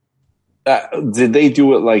 did they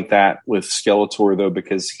do it like that with Skeletor, though,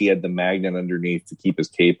 because he had the magnet underneath to keep his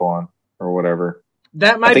cape on or whatever?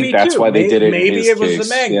 That might be, that's why they did it. Maybe it was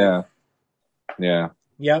the magnet. Yeah.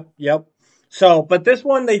 Yep. So, but this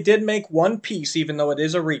one, they did make 1 piece, even though it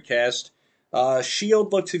is a recast.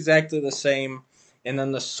 Shield looks exactly the same, and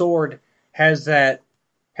then the sword has an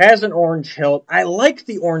orange hilt. I like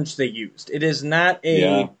the orange they used. It is not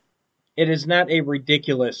a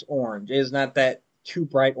ridiculous orange. It is not that too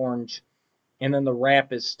bright orange. And then the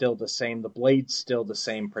wrap is still the same. The blade's still the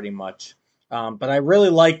same pretty much. But I really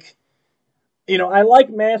like, I like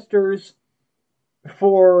Masters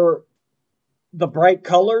for the bright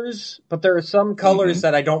colors, but there are some colors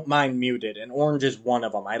that I don't mind muted, and orange is one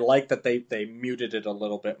of them. I like that they muted it a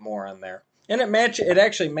little bit more on there. And it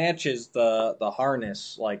actually matches the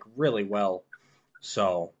harness like really well.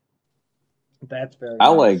 So that's very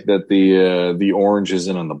nice. Like that the orange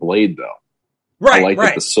isn't on the blade though. Right, I like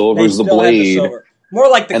that the silver is the blade. More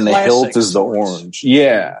like the and classic the hilt is the swords. orange.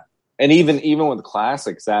 Yeah. And even with the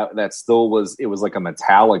classics, that still was like a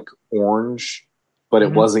metallic orange, but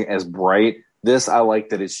it wasn't as bright. This, I like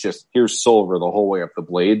that it's just, here's silver the whole way up the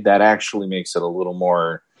blade. That actually makes it a little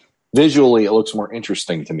more, visually, it looks more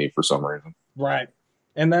interesting to me for some reason. Right.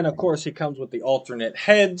 And then, of course, he comes with the alternate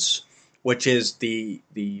heads, which is the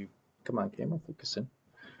come on, camera, focus in.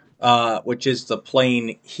 Which is the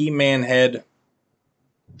plain He-Man head,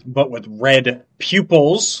 but with red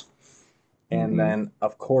pupils. And then,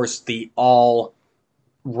 of course, the all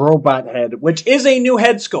robot head, which is a new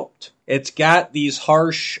head sculpt. It's got these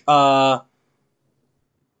harsh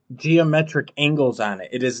geometric angles on it.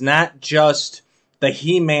 It is not just the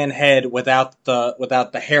He-Man head without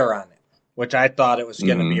the hair on it, which I thought it was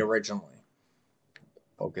going to be originally.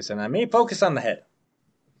 Focusing on me. Focus on the head.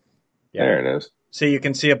 Yeah. There it is. So you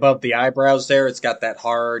can see above the eyebrows there, it's got that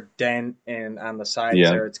hard dent, and on the sides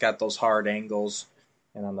there, it's got those hard angles.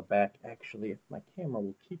 And on the back, actually, if my camera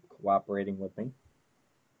will keep cooperating with me.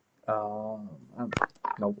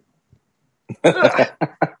 Nope.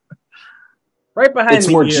 Right behind it's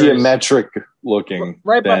the more ears, geometric looking.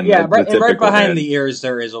 Right behind the ears,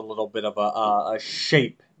 there is a little bit of a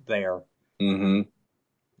shape there. Mm-hmm.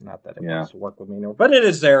 Not that it wants to work with me, no, but it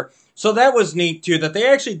is there. So that was neat too. That they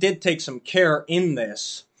actually did take some care in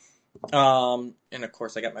this. And of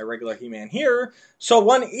course, I got my regular He-Man here. So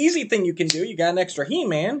one easy thing you can do, you got an extra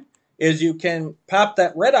He-Man, is you can pop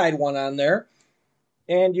that red-eyed one on there,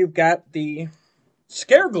 and you've got the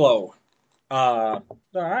Scareglow. How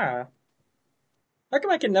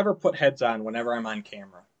come I can never put heads on whenever I'm on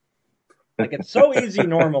camera? Like, it's so easy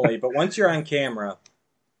normally, but once you're on camera...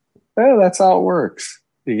 Well, that's how it works.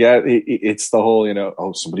 It's the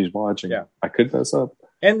whole, somebody's watching. Yeah. I could mess up.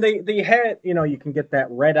 And the head, you can get that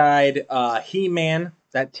red-eyed He-Man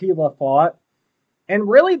that Tila fought. And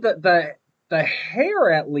really, the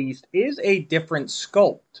hair, at least, is a different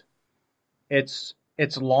sculpt. It's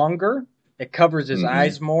longer. It covers his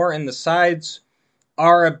eyes more, and the sides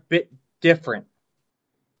are a bit different.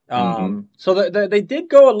 So they did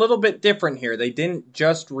go a little bit different here. They didn't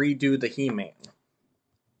just redo the He-Man.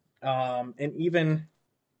 And even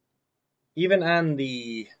on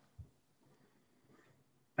the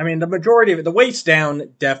majority of it, the waist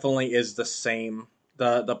down definitely is the same.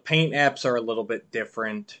 The paint apps are a little bit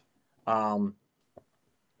different. And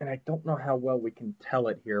I don't know how well we can tell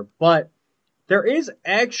it here, but there is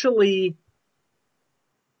actually,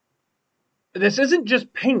 this isn't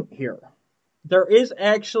just paint here. There is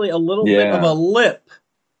actually a little bit of a lip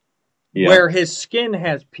where his skin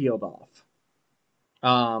has peeled off.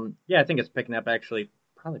 I think it's picking up actually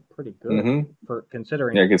probably pretty good for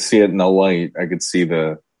considering. Yeah, I could see it in the light. I could see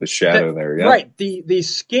the shadow there. Yeah. Right. The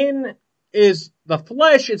skin is, the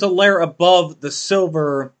flesh is a layer above the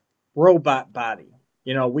silver robot body.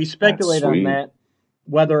 You know, we speculate on that,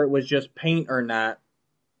 whether it was just paint or not.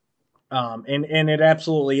 And it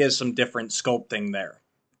absolutely is some different sculpting there.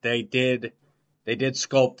 They did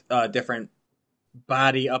sculpt different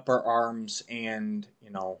body, upper arms, and, you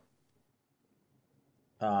know,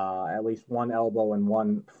 at least one elbow and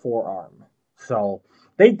one forearm. So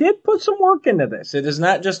they did put some work into this. It is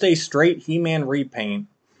not just a straight He-Man repaint.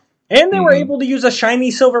 And they were able to use a shiny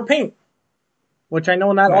silver paint, which I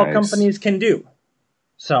know not all companies can do.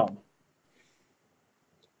 So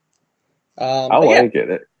I like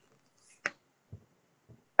it.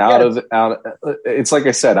 It's like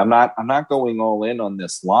I said, I'm not going all in on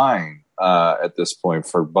this line at this point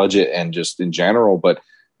for budget and just in general, but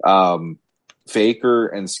Faker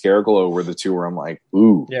and Scareglow were the two where I'm like,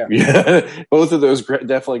 ooh, yeah. Both of those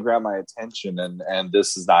definitely grabbed my attention, and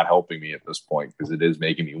this is not helping me at this point because it is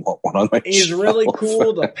making me want one on my He's shelf. really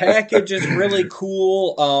cool. The package is really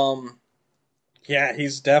cool.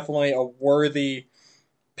 He's definitely a worthy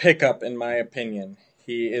pickup in my opinion.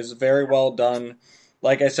 He is very well done.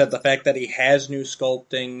 Like I said, the fact that he has new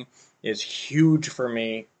sculpting is huge for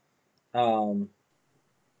me. And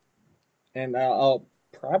I'll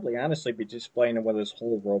probably honestly be displaying him with his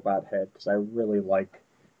whole robot head because I really like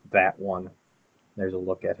that one. There's a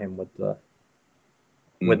look at him with the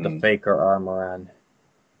Faker armor on.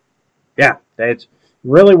 Yeah, it's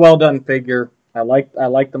really well done figure. I like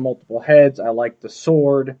the multiple heads. I like the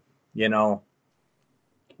sword. You know,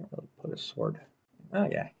 can't really put a sword. Oh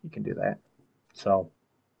yeah, you can do that. So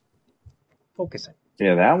focusing.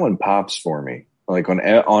 Yeah, that one pops for me. Like on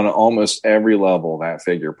almost every level, that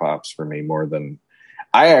figure pops for me more than.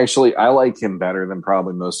 I like him better than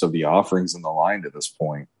probably most of the offerings in the line to this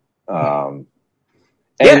point. And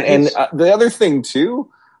the other thing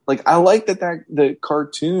too, like I like that the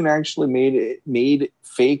cartoon actually made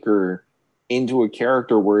Faker into a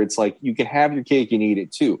character where it's like you can have your cake and eat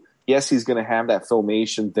it too. Yes, he's going to have that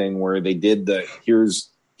Filmation thing where they did here's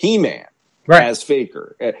He-Man as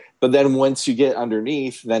Faker, but then once you get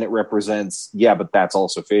underneath, then it represents but that's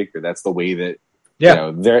also Faker. That's the way that.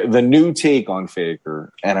 Yeah, the new take on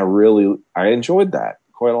Faker, and I enjoyed that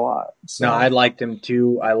quite a lot. So. No, I liked him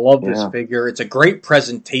too. I love this figure. It's a great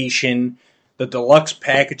presentation. The deluxe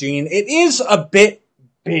packaging. It is a bit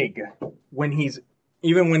big when he's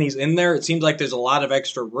in there. It seems like there's a lot of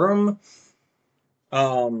extra room.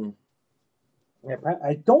 I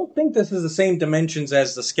don't think this is the same dimensions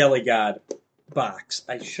as the Skelly God box.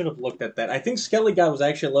 I should have looked at that. I think Skelly God was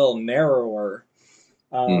actually a little narrower.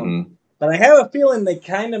 But I have a feeling they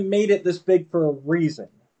kind of made it this big for a reason.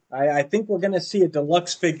 I think we're going to see a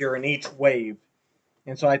deluxe figure in each wave.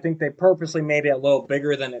 And so I think they purposely made it a little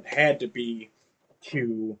bigger than it had to be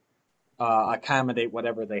to accommodate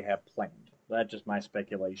whatever they have planned. That's just my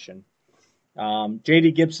speculation.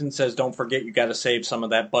 JD Gibson says, don't forget you got to save some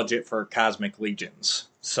of that budget for Cosmic Legions.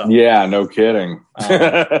 So yeah, no kidding.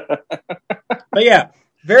 But yeah.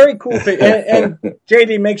 Very cool figure. And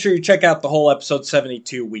JD, make sure you check out the whole episode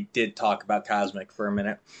 72. We did talk about Cosmic for a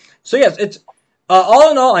minute. So yes, it's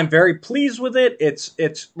all in all, I'm very pleased with it.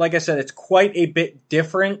 It's like I said, it's quite a bit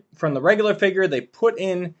different from the regular figure. They put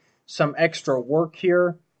in some extra work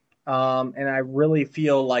here, and I really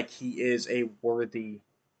feel like he is a worthy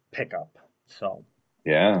pickup. So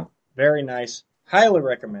yeah, very nice. Highly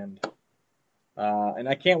recommend. And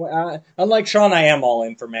I can't. Unlike Sean, I am all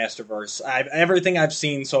in for Masterverse. Everything I've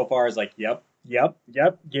seen so far is like, yep,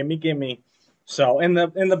 gimme. So, and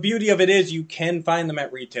the beauty of it is you can find them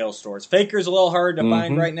at retail stores. Faker's a little hard to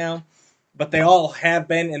find right now, but they all have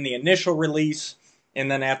been in the initial release, and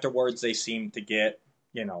then afterwards they seem to get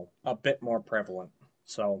a bit more prevalent.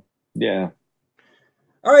 So yeah.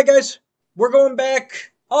 All right, guys, we're going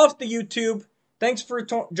back off the YouTube. Thanks for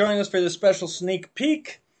joining us for this special sneak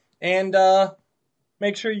peek, and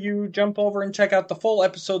make sure you jump over and check out the full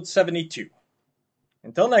episode 72.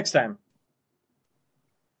 Until next time.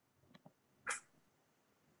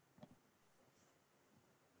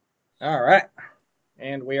 All right.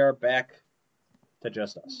 And we are back to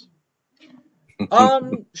just us.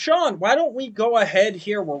 Sean, why don't we go ahead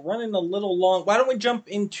here? We're running a little long. Why don't we jump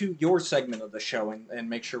into your segment of the show and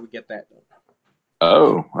make sure we get that done?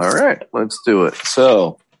 Oh, all right. Let's do it.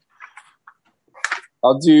 So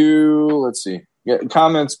I'll do, let's see,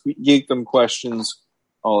 comments, geekdom, questions,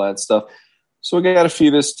 all that stuff. So we got a few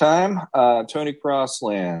this time. Tony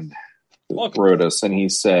Crossland wrote us, and he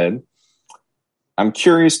said, I'm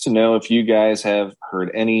curious to know if you guys have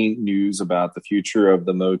heard any news about the future of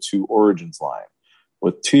the Motu Origins line.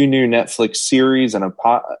 With 2 new Netflix series and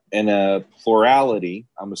a plurality,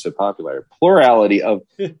 I almost said popularity, plurality of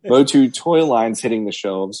Motu toy lines hitting the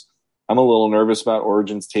shelves, I'm a little nervous about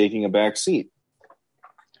Origins taking a back seat.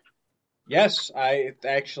 Yes, I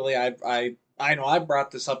know I brought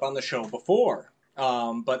this up on the show before,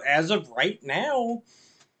 but as of right now,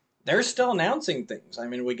 they're still announcing things. I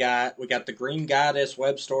mean, we got the Green Goddess,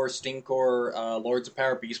 Webstore, Stinkor, Lords of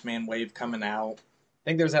Power, Beastman wave coming out. I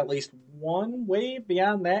think there's at least one wave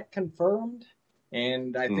beyond that confirmed,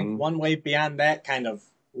 and I think one wave beyond that kind of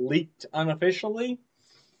leaked unofficially.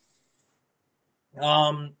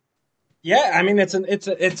 Yeah, I mean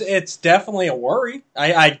it's definitely a worry.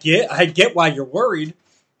 I get why you're worried,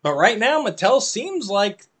 but right now Mattel seems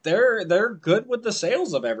like they're good with the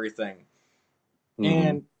sales of everything,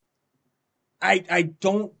 and I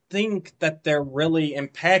don't think that they're really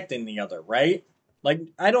impacting the other, right? Like,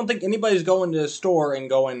 I don't think anybody's going to the store and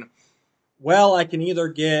going, well, I can either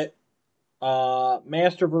get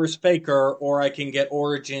Masterverse Faker or I can get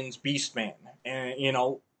Origins Beastman.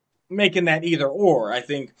 And, making that either or. I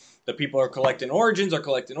think the people who are collecting Origins are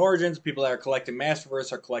collecting Origins. People that are collecting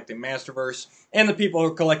Masterverse are collecting Masterverse. And the people who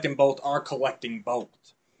are collecting both are collecting both.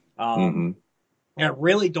 And I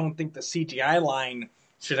really don't think the CGI line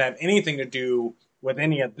should have anything to do with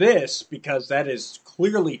any of this, because that is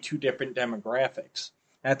clearly 2 different demographics.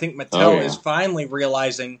 And I think Mattel is finally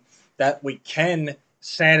realizing that we can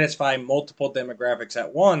satisfy multiple demographics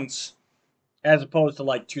at once, as opposed to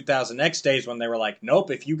like 2000X days when they were like,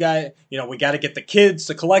 nope, if you got, we got to get the kids,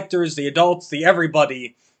 the collectors, the adults, the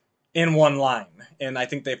everybody in one line. And I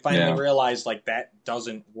think they finally realized like that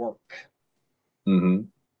doesn't work.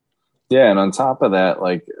 Yeah, and on top of that,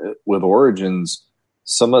 like with Origins,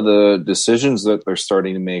 some of the decisions that they're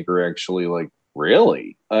starting to make are actually like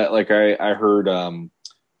really I heard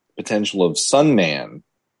potential of Sunman.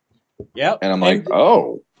 Yep. And I'm like,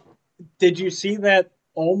 oh. Did you see that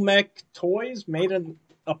Olmec Toys made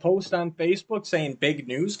a post on Facebook saying big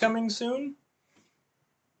news coming soon?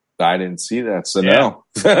 I didn't see that, so no.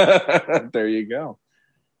 There you go.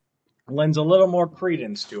 Lends a little more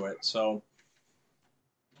credence to it, so.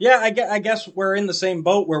 Yeah, I guess we're in the same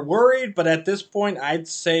boat. We're worried, but at this point, I'd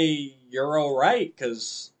say you're all right,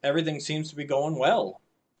 because everything seems to be going well.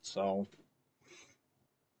 So,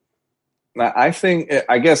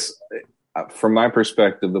 I guess, from my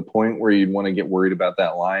perspective, the point where you'd want to get worried about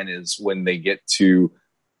that line is when they get to,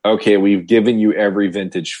 okay, we've given you every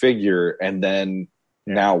vintage figure, and then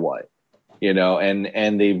now what?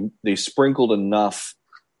 And they sprinkled enough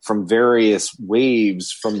from various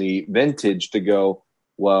waves from the vintage to go,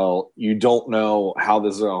 well, you don't know how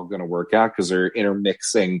this is all going to work out because they're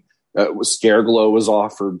intermixing. Scareglow was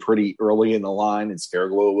offered pretty early in the line, and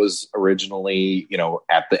Scareglow was originally,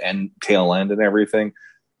 at the tail end and everything.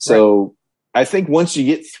 So I think once you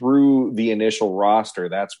get through the initial roster,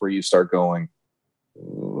 that's where you start going.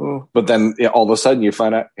 But then all of a sudden you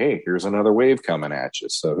find out, hey, here's another wave coming at you.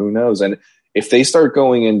 So who knows? And if they start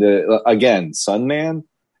going into, again, Sunman,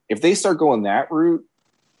 if they start going that route,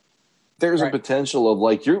 there's a potential of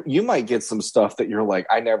like you might get some stuff that you're like,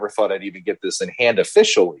 I never thought I'd even get this in hand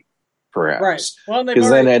officially, perhaps. Right. Well,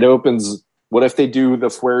 because then it opens. What if they do the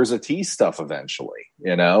Fuerza T stuff eventually?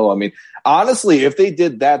 I mean, honestly, if they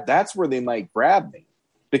did that, that's where they might grab me,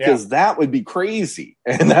 because that would be crazy,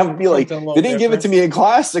 and that would be like, they didn't give it to me in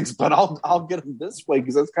classics, but I'll get them this way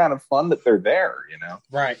because it's kind of fun that they're there.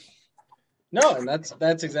 Right. No, and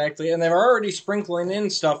that's exactly, and they're already sprinkling in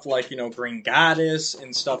stuff like, Green Goddess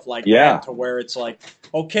and stuff like that, to where it's like,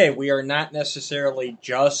 okay, we are not necessarily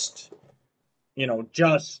just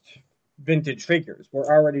vintage figures.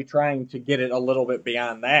 We're already trying to get it a little bit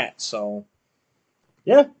beyond that. So,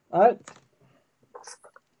 yeah,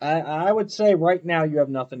 I would say right now you have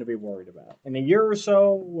nothing to be worried about. In a year or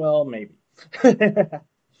so, well, maybe.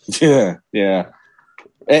 Yeah.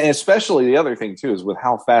 And especially the other thing, too, is with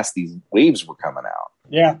how fast these waves were coming out.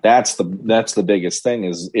 Yeah. That's the biggest thing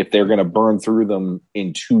is if they're going to burn through them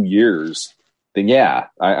in 2 years, then yeah,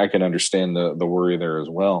 I can understand the worry there as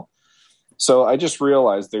well. So I just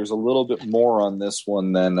realized there's a little bit more on this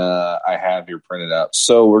one than I have here printed out.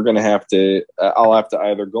 So we're going to have to, I'll have to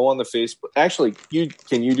either go on the Facebook. Actually,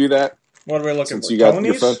 can you do that? What are we looking Since for? you got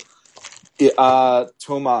Tony's? your phone.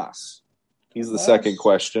 Tomas. He's the second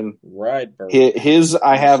question. Right. His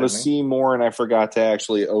I have a C more, and I forgot to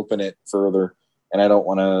actually open it further, and I don't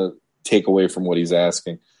want to take away from what he's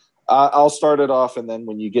asking. I'll start it off, and then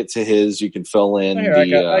when you get to his, you can fill in. Here,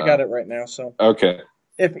 I got it right now. So okay.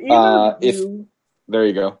 If either there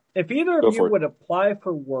you go. If either of you would apply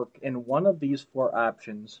for work in one of these 4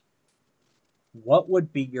 options, what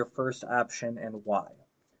would be your first option and why?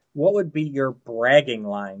 What would be your bragging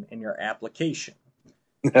line in your application?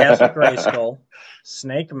 Castle Grayskull,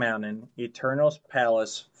 Snake Mountain, Eternal's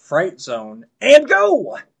Palace, Fright Zone, and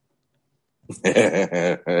go!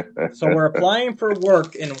 So we're applying for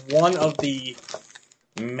work in one of the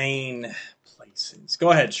main places.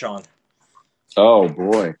 Go ahead, Sean. Oh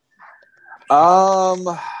boy.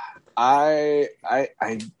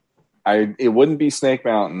 It wouldn't be Snake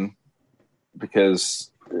Mountain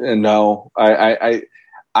because no, I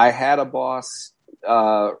had a boss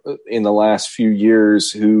in the last few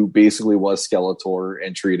years who basically was Skeletor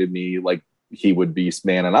and treated me like he would Beast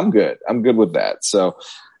Man, and I'm good with that. So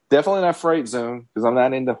definitely not Fright Zone because I'm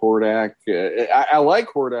not into Hordak. I like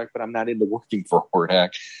Hordak, but I'm not into working for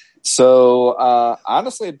Hordak. So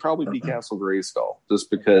honestly, it'd probably be Castle Grayskull,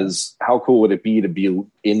 just because how cool would it be to be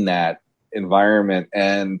in that environment?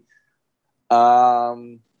 And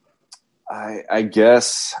I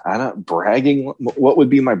guess bragging. What would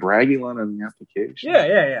be my bragging line on the application?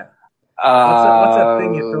 Yeah. What's that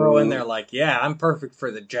thing you throw in there? Like, yeah, I'm perfect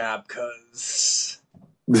for the job, cause.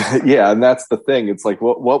 Yeah, and that's the thing. It's like,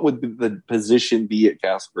 what would the position be at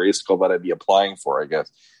Castle Grayskull that I'd be applying for? I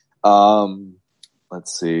guess.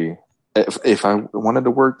 Let's see. If I wanted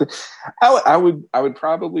to work, I would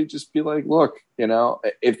probably just be like, look,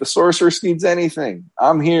 if the sorceress needs anything,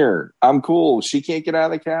 I'm here. I'm cool. She can't get out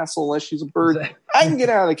of the castle unless she's a bird. I can get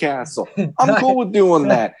out of the castle. I'm cool with doing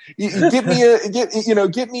that. Get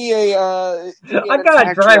me a. I got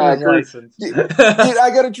a driver's license. I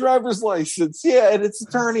got a driver's license. Yeah, and it's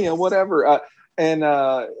Eternia, whatever. And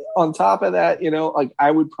on top of that, I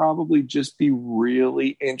would probably just be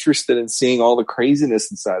really interested in seeing all the craziness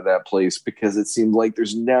inside that place, because it seemed like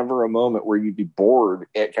there's never a moment where you'd be bored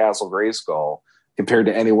at Castle Grayskull compared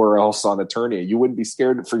to anywhere else on Eternia. You wouldn't be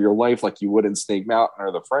scared for your life like you would in Snake Mountain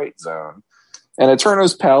or the Fright Zone. And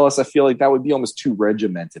Eterno's Palace, I feel like that would be almost too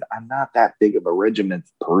regimented. I'm not that big of a regimented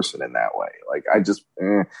person in that way. Like, I just,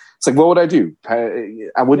 it's like, what would I do?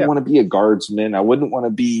 I wouldn't want to be a guardsman. I wouldn't want to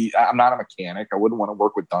be, I'm not a mechanic. I wouldn't want to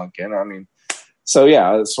work with Duncan. I mean, so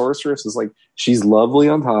yeah, the sorceress is like, she's lovely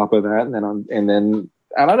on top of that. And then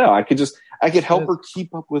I don't know, I could help her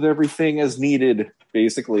keep up with everything as needed.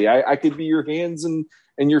 Basically, I could be your hands and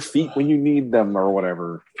your feet when you need them or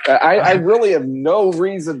whatever. I really have no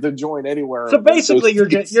reason to join anywhere. So basically, you're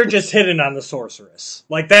just hitting on the sorceress.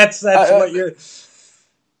 Like that's what you're.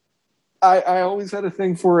 I always had a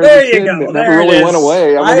thing for it. There you go. It never really went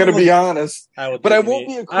away. I'm going to be honest. I will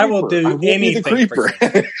be a creeper. I will do anything. Be the creeper.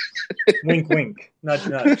 Wink, wink. Nudge,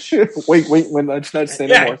 nudge. Wink, wink. When nudge, nudge. Say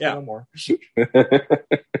no more.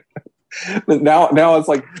 Now it's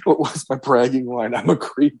like, what was my bragging line? I'm a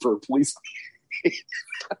creeper. Please.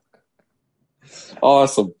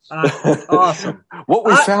 Awesome. Awesome. What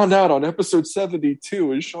we found out on episode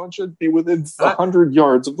 72 is Sean should be within 100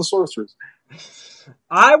 yards of the sorceress.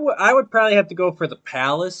 I would probably have to go for the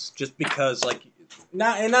palace, just because, like,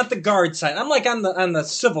 not the guard side. I'm like on the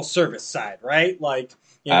civil service side, right? Like,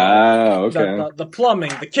 okay. The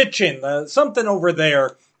plumbing, the kitchen, something over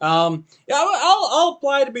there. I'll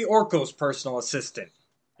apply to be Orko's personal assistant.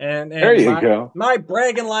 And there you go. My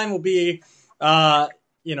bragging line will be,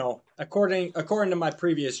 according to my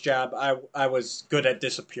previous job, I was good at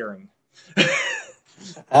disappearing.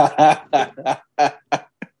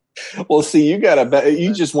 Well, see,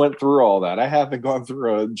 you just went through all that. I haven't gone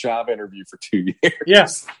through a job interview for 2 years.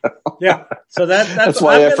 Yes. Yeah. So that's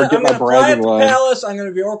why I forget my bragging line. Palace. I'm going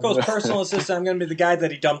to be Orko's personal assistant. I'm going to be the guy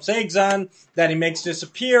that he dumps eggs on, that he makes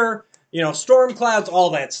disappear. Storm clouds,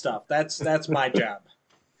 all that stuff. That's my job.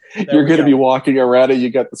 You're going to be walking around and you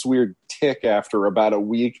got this weird tick after about a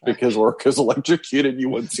week because Orko's electrocuted you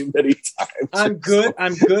one too many times. I'm good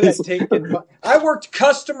at taking. I worked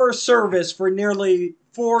customer service for nearly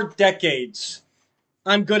 4 decades.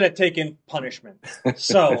 I'm good at taking punishment.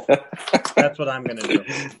 So that's what I'm going to do.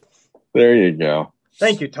 There you go.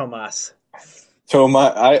 Thank you, Tomas.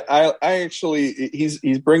 Toma, I actually,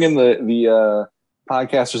 he's bringing the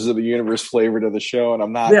podcasters of the universe flavor to the show, and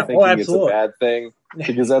I'm not thinking it's a bad thing,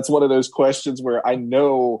 because that's one of those questions where I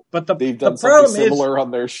know they've done something similar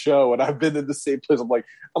on their show, and I've been in the same place. I'm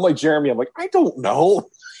like Jeremy. I'm like, I don't know.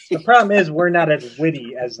 The problem is we're not as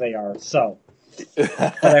witty as they are, so.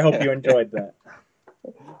 But I hope you enjoyed that.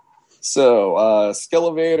 So,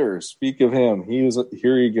 Skelevator, speak of him.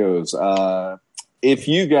 Here he goes. If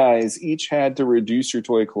you guys each had to reduce your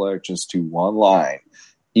toy collections to one line,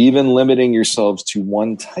 even limiting yourselves to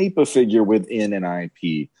one type of figure within an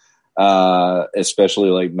IP, especially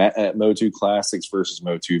like Motu Classics versus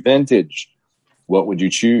Motu Vintage, what would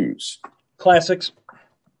you choose? Classics.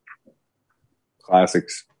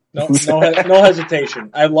 No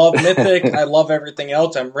hesitation. I love Mythic. I love everything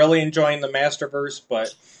else. I'm really enjoying the Masterverse,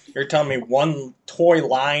 but you're telling me one toy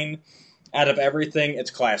line out of everything, it's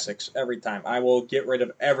Classics every time. I will get rid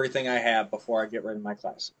of everything I have before I get rid of my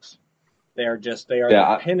Classics. They are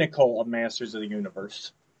the pinnacle of Masters of the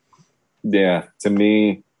Universe. Yeah, to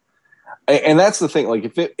me, and that's the thing.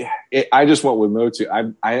 Like, I just went with Motu.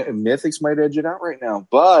 Mythics might edge it out right now,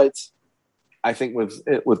 but I think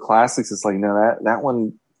with Classics, it's like, no, that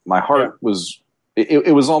one. My heart was.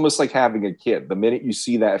 It was almost like having a kid. The minute you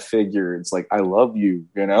see that figure, it's like, I love you.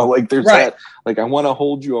 Like there's that. Like, I want to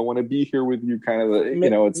hold you. I want to be here with you. Kind of.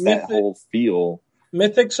 It's that whole feel.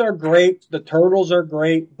 Mythics are great. The turtles are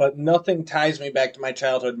great, but nothing ties me back to my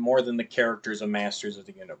childhood more than the characters of Masters of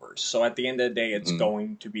the Universe. So at the end of the day, it's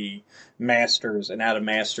going to be Masters, and out of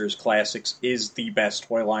Masters, Classics is the best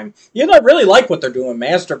toy line. I really like what they're doing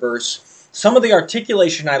Masterverse. Some of the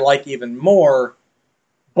articulation I like even more.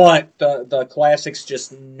 But the Classics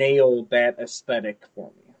just nailed that aesthetic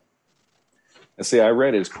for me. See, I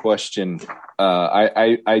read his question.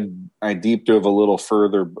 I deep dove a little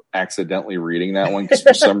further, accidentally reading that one, because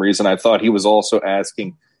for some reason I thought he was also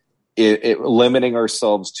asking limiting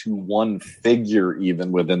ourselves to one figure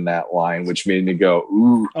even within that line, which made me go,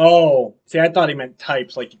 ooh. Oh, see, I thought he meant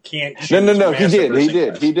types. Like, you can't. No. He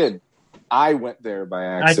did. I went there by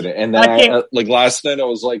accident, and then like last night I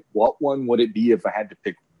was like, "What one would it be if I had to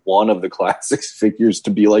pick one of the Classics figures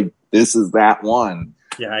to be like, this is that one?"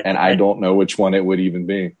 Yeah, I don't know which one it would even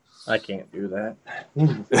be. I can't do that.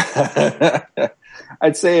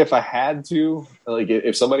 I'd say if I had to, like,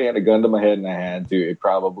 if somebody had a gun to my head and I had to, it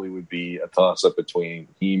probably would be a toss-up between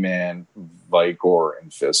He-Man, Vicor,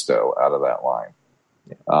 and Fisto out of that line.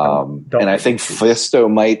 And I think Fisto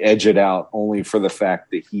might edge it out only for the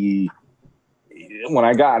fact that when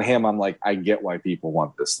I got him, I'm like, I get why people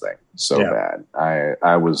want this thing so bad.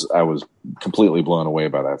 I was completely blown away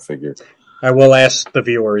by that figure. I will ask the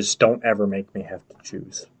viewers, don't ever make me have to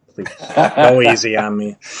choose. Please. Go easy on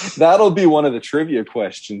me. That'll be one of the trivia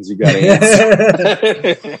questions you got to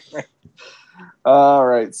answer. All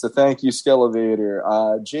right. So thank you,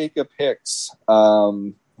 Skelevator. Jacob Hicks,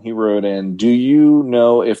 he wrote in, do you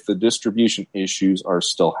know if the distribution issues are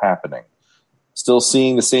still happening? Still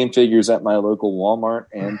seeing the same figures at my local Walmart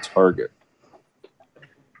and Target.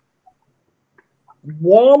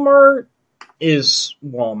 Walmart is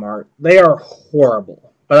Walmart. They are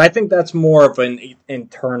horrible. But I think that's more of an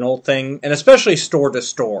internal thing, and especially store to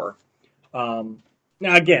store. Now,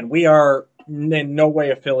 again, we are in no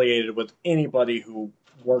way affiliated with anybody who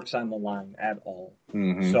works on the line at all.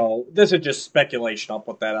 Mm-hmm. So this is just speculation. I'll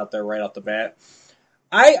put that out there right off the bat.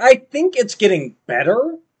 I think it's getting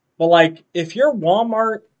better. But, like, if your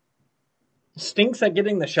Walmart stinks at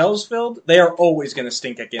getting the shelves filled, they are always going to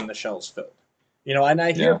stink at getting the shelves filled. And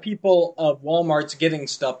I hear people of Walmarts getting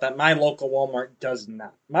stuff that my local Walmart does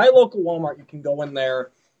not. My local Walmart, you can go in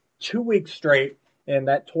there 2 weeks straight, and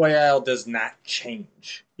that toy aisle does not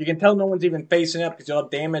change. You can tell no one's even facing up because you'll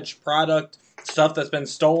have damaged product, stuff that's been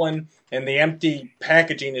stolen, and the empty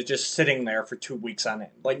packaging is just sitting there for 2 weeks on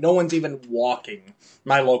end. Like, no one's even walking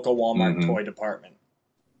my local Walmart toy department.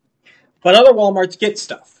 But other Walmarts get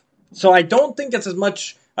stuff. So I don't think it's as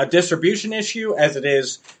much a distribution issue as it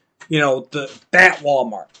is, that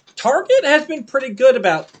Walmart. Target has been pretty good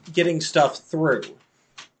about getting stuff through.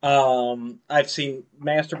 I've seen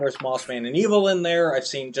Masterverse, Mossman, and Evil in there. I've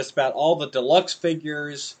seen just about all the deluxe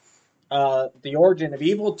figures. The Origin of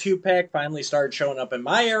Evil 2-pack finally started showing up in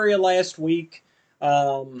my area last week.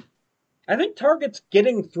 I think Target's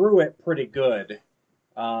getting through it pretty good.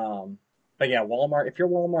 But yeah, Walmart, if your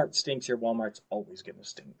Walmart stinks, your Walmart's always going to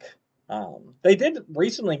stink. They did have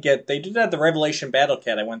the Revelation Battle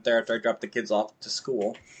Cat. I went there after I dropped the kids off to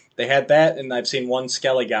school. They had that, and I've seen one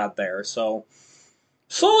Skelly God there. So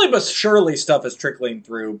slowly but surely stuff is trickling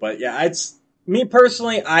through. But yeah, me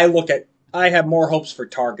personally, I have more hopes for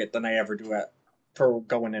Target than I ever do for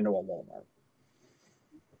going into a Walmart.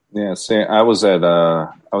 Yeah, see, I was at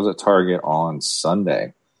Target on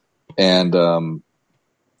Sunday, and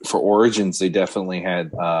for Origins they definitely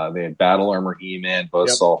had Battle Armor He-Man,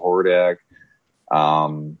 Buzzsaw Hordak.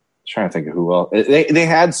 Trying to think of who else. They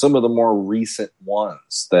had some of the more recent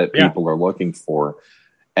ones that people are looking for,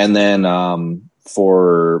 and then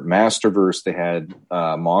for Masterverse they had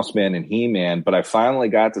Mossman and He-Man. But I finally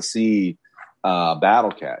got to see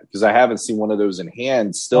Battle Cat because I haven't seen one of those in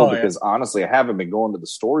hand still because honestly I haven't been going to the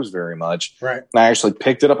stores very much. Right. And I actually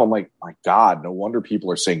picked it up. I'm like, my God, no wonder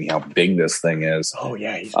people are saying how big this thing is. Oh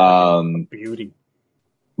yeah, he's a beauty.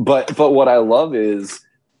 But what I love is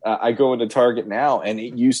I go into Target now, and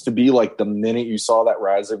it used to be like the minute you saw that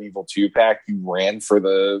Rise of Evil 2-pack, you ran for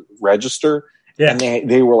the register. Yeah. And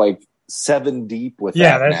they were like 7 deep with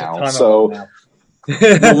that now. A ton so of them now.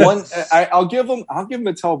 The one I'll give them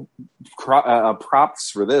Mattel props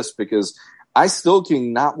for this because I still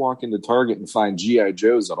cannot walk into Target and find G.I.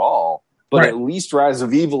 Joes at all. But at least Rise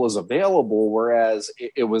of Evil is available, whereas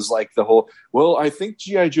it was like the whole, well, I think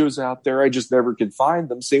G.I. Joe's out there. I just never could find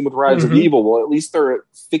them. Same with Rise of Evil. Well, at least they're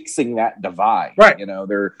fixing that divide. Right. You know,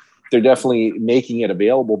 they're definitely making it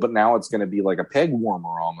available, but now it's going to be like a peg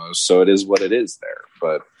warmer almost. So it is what it is there.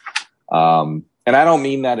 But, and I don't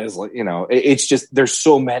mean that as like, you know, it's just there's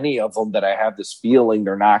so many of them that I have this feeling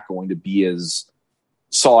they're not going to be as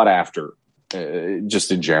sought after.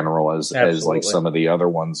 Just in general as like some of the other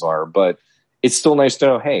ones are, but it's still nice to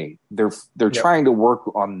know, hey, they're trying to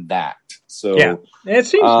work on that. So yeah, it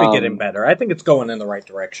seems to be getting better. I think it's going in the right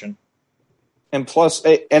direction. And plus,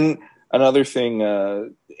 and another thing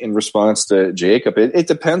in response to Jacob, it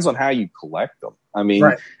depends on how you collect them. I mean,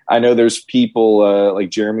 I know there's people like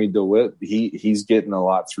Jeremy DeWitt. He's getting a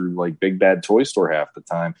lot through like Big Bad Toy Store half the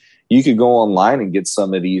time. You could go online and get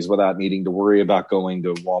some of these without needing to worry about going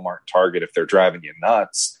to Walmart, Target if they're driving you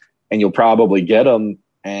nuts, and you'll probably get them.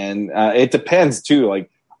 And it depends too. Like,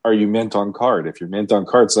 are you mint on card? If you're mint on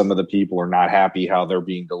card, some of the people are not happy how they're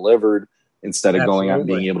being delivered instead of going out and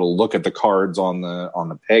being able to look at the cards on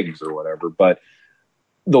the pegs or whatever. But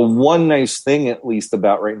the one nice thing, at least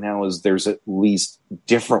about right now, is there's at least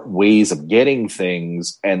different ways of getting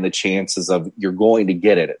things and the chances of you're going to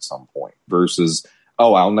get it at some point versus,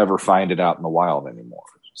 oh, I'll never find it out in the wild anymore.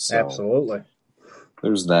 So absolutely.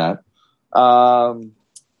 There's that.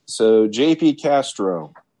 So JP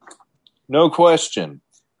Castro, no question.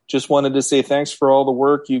 Just wanted to say thanks for all the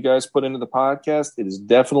work you guys put into the podcast. It is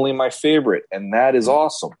definitely my favorite, and that is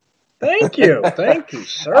awesome. Thank you. Thank you,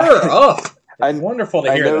 sir. Oh, it's wonderful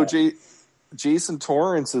to hear that. Jason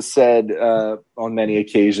Torrance has said on many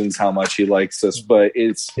occasions how much he likes us, but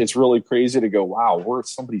it's really crazy to go, wow, we're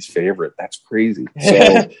somebody's favorite. That's crazy.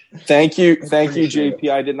 So thank you, JP.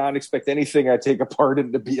 I did not expect anything I take a part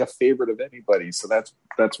in to be a favorite of anybody. So that's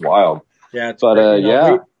wild. Yeah,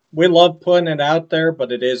 but we love putting it out there,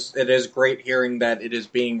 but it is great hearing that it is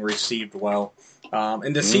being received well,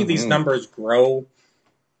 and to see these numbers grow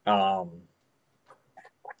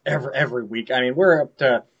every week. I mean, we're up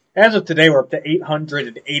to. As of today, we're up to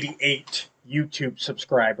 888 YouTube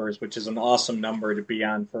subscribers, which is an awesome number to be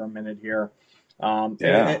on for a minute here.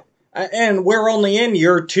 And we're only in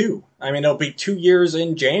year 2. I mean, it'll be 2 years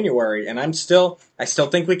in January, and I still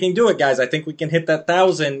think we can do it, guys. I think we can hit that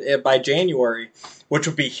 1,000 by January, which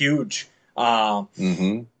would be huge.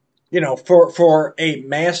 You know, for a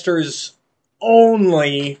Masters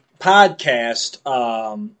only podcast.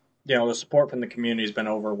 You know, the support from the community has been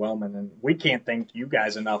overwhelming, and we can't thank you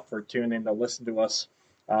guys enough for tuning in to listen to us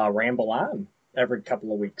ramble on every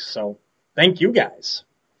couple of weeks. So thank you guys.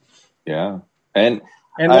 Yeah. And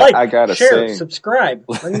like, I gotta share, say, subscribe,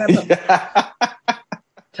 bring that up.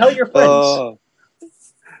 Tell your friends.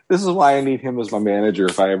 This is why I need him as my manager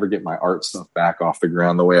if I ever get my art stuff back off the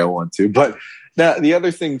ground the way I want to. But now the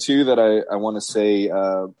other thing too that I want to say,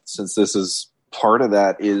 since this is part of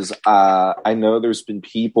that, is I know there's been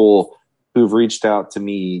people who've reached out to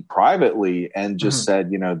me privately and just said,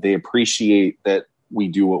 you know, they appreciate that we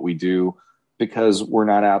do what we do because we're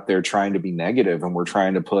not out there trying to be negative and we're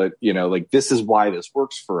trying to put, you know, like, this is why this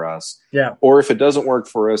works for us. Yeah. Or if it doesn't work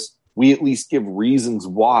for us, we at least give reasons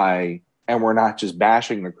why, and we're not just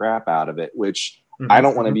bashing the crap out of it, which I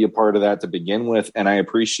don't want to be a part of that to begin with. And I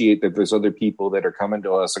appreciate that there's other people that are coming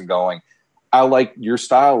to us and going, I like your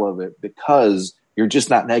style of it because you're just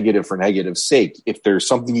not negative for negative's sake. If there's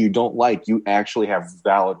something you don't like, you actually have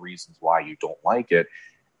valid reasons why you don't like it.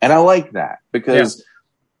 And I like that because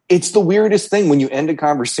it's the weirdest thing when you end a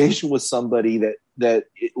conversation with somebody that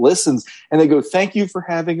listens and they go, thank you for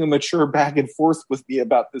having a mature back and forth with me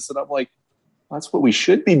about this. And I'm like, That's what we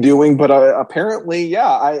should be doing. But apparently,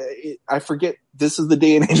 yeah, I forget this is the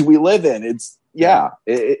day and age we live in.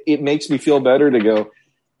 It makes me feel better to go,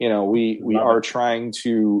 we are trying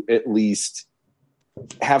to at least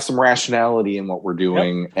have some rationality in what we're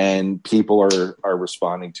doing, and people are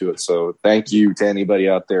responding to it. So thank you to anybody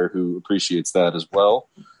out there who appreciates that as well.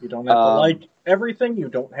 You don't have to like everything. You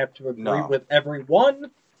don't have to agree with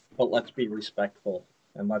everyone, but let's be respectful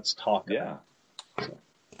and let's talk about it. So.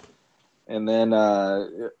 And then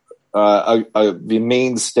the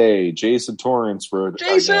mainstay, Jason Torrance, wrote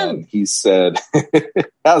again. He said,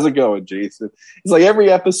 how's it going, Jason? He's like, every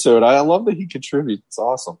episode, I love that he contributes. It's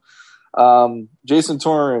awesome. Jason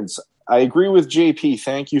Torrance, I agree with JP.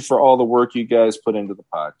 Thank you for all the work you guys put into the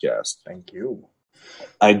podcast. Thank you.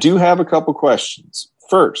 I do have a couple questions.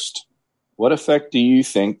 First, what effect do you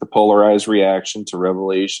think the polarized reaction to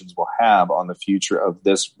Revelations will have on the future of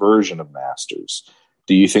this version of Masters?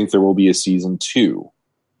 Do you think there will be a season 2?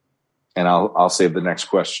 And I'll save the next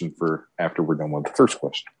question for after we're done with the first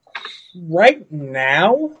question. Right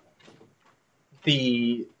now,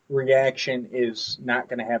 the reaction is not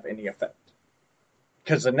going to have any effect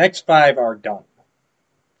because the next 5 are done.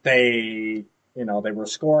 They were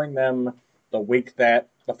scoring them the week that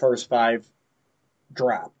the first 5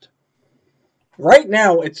 dropped. Right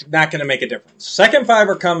now, it's not going to make a difference. Second 5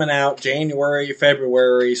 are coming out January,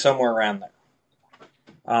 February, somewhere around there.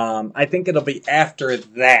 I think it'll be after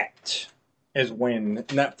that is when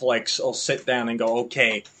Netflix will sit down and go,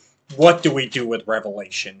 okay, what do we do with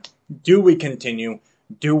Revelation? Do we continue?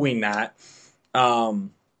 Do we not?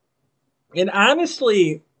 And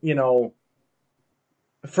honestly,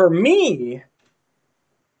 for me,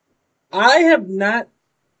 I have not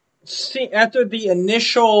seen, after the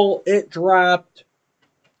initial it dropped,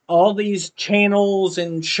 all these channels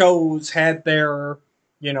and shows had their,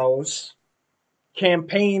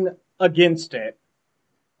 campaign against it.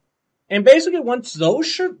 And basically, once those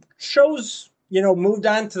shows, moved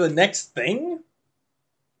on to the next thing,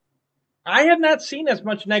 I have not seen as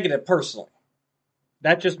much negative personally.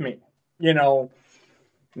 That's just me.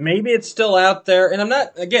 Maybe it's still out there. And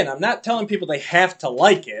I'm not telling people they have to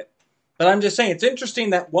like it. But I'm just saying it's interesting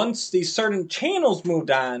that once these certain channels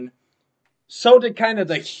moved on, so did kind of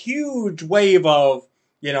the huge wave of,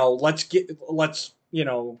 let's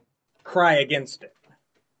cry against it.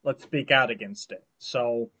 Let's speak out against it.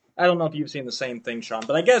 So I don't know if you've seen the same thing, Sean,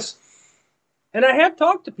 but I guess, and I have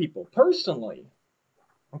talked to people personally,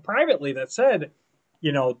 privately, that said,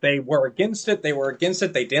 they were against it.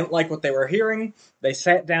 They didn't like what they were hearing. They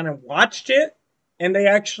sat down and watched it, and they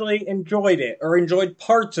actually enjoyed it, or enjoyed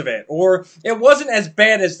parts of it, or it wasn't as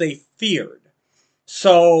bad as they feared.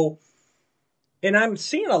 So, and I'm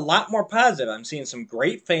seeing a lot more positive. I'm seeing some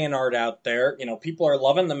great fan art out there. People are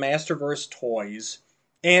loving the Masterverse toys.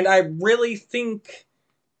 And I really think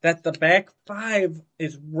that the back 5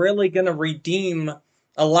 is really going to redeem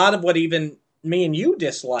a lot of what even me and you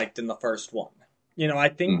disliked in the first one. I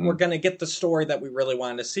think we're going to get the story that we really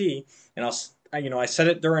wanted to see. And I said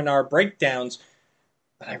it during our breakdowns,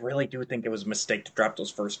 but I really do think it was a mistake to drop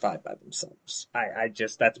those first 5 by themselves.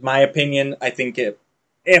 That's my opinion. I think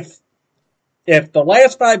if the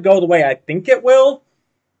last 5 go the way I think it will,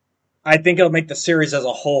 I think it'll make the series as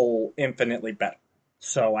a whole infinitely better.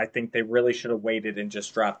 So I think they really should have waited and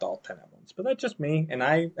just dropped all 10 at once. But that's just me, and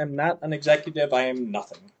I am not an executive. I am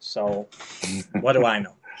nothing. So what do I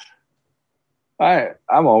know?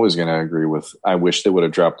 I'm always going to agree with. I wish they would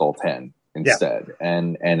have dropped all 10 instead,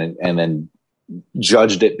 and then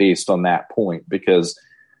judged it based on that point. Because,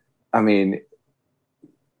 I'm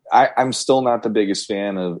still not the biggest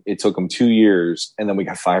fan of. It took them 2 years, and then we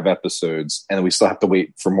got 5 episodes, and then we still have to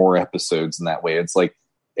wait for more episodes. And that way, it's like.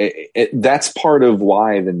 That's part of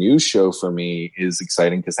why the new show for me is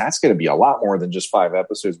exciting, because that's going to be a lot more than just 5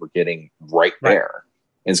 episodes we're getting right there.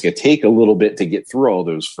 And it's going to take a little bit to get through all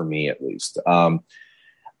those for me, at least. I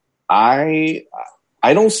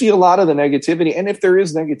don't see a lot of the negativity. And if there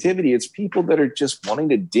is negativity, it's people that are just wanting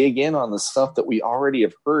to dig in on the stuff that we already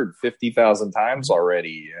have heard 50,000 times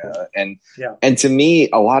already. And to me,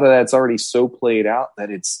 a lot of that's already so played out that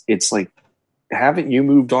it's like, haven't you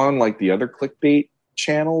moved on like the other clickbait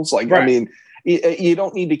channels? You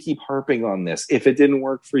don't need to keep harping on this. If it didn't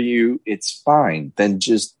work for you, it's fine. Then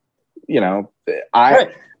just, I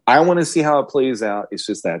want to see how it plays out. It's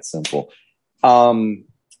just that simple. And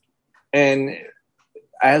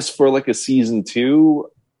as for like a season 2,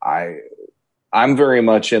 I'm very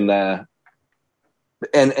much in the,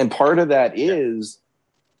 and part of that is,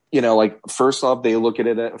 first off, they look at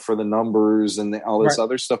it for the numbers and all this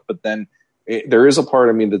other stuff, but then there is a part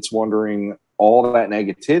of me that's wondering, all that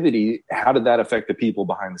negativity, how did that affect the people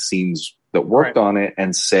behind the scenes that worked on it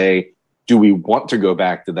and say, do we want to go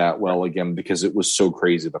back to that well again because it was so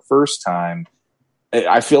crazy the first time?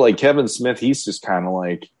 I feel like Kevin Smith, he's just kind of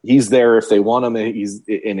like, he's there if they want him,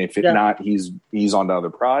 and if not, he's on to other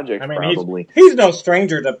projects. Probably he's no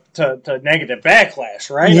stranger to negative backlash,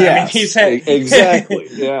 right? Yes, I mean, he's had exactly,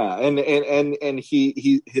 yeah, and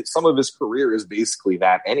he some of his career is basically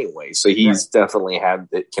that anyway, so he's definitely had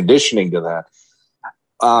conditioning to that.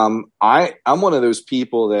 I'm one of those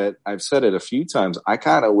people that I've said it a few times. I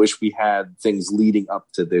kind of wish we had things leading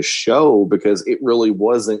up to this show because it really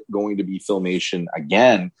wasn't going to be Filmation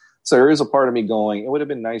again. So there is a part of me going, it would have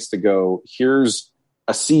been nice to go, here's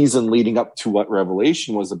a season leading up to what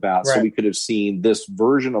Revelation was about. So we could have seen this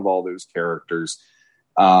version of all those characters.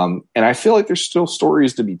 And I feel like there's still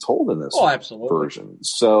stories to be told in this version.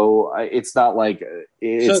 So it's not like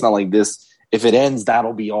this. If it ends,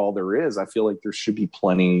 that'll be all there is. I feel like there should be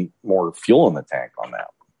plenty more fuel in the tank on that.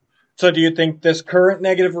 So do you think this current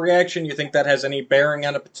negative reaction, you think that has any bearing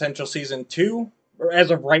on a potential season 2? Or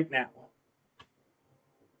as of right now?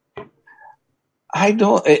 I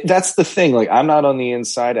don't. That's the thing. Like, I'm not on the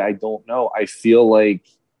inside. I don't know. I feel like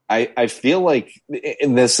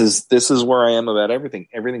and this is where I am about everything.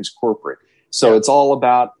 Everything's corporate. So it's all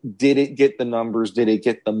about, did it get the numbers? Did it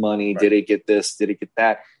get the money? Did it get this? Did it get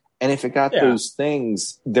that? And if it got those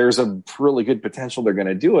things, there's a really good potential they're going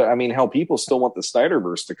to do it. I mean, hell, people still want the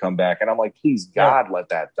Snyderverse to come back. And I'm like, please, God, let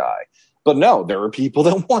that die. But no, there are people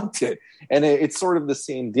that want it. And it's sort of the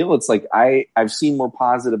same deal. It's like I've seen more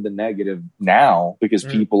positive than negative now because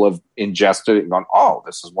people have ingested it and gone, oh,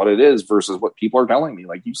 this is what it is versus what people are telling me,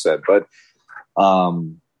 like you said. But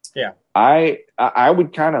I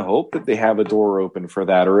would kind of hope that they have a door open for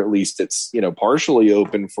that, or at least it's, partially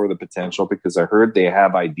open for the potential, because I heard they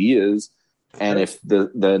have ideas. And if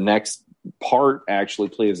the next part actually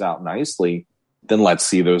plays out nicely, then let's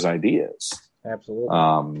see those ideas.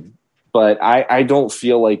 Absolutely. But I don't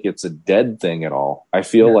feel like it's a dead thing at all. I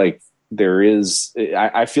feel like there is,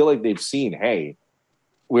 I feel like they've seen, hey,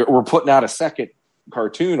 we're putting out a second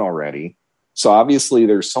cartoon already. So obviously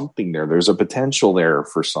there's something there. There's a potential there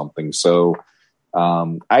for something. So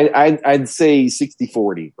I'd say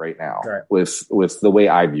 60-40 right now with the way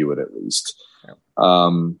I view it, at least.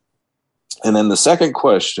 And then my second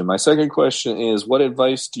question is, what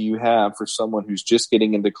advice do you have for someone who's just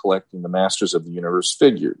getting into collecting the Masters of the Universe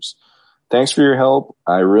figures? Thanks for your help.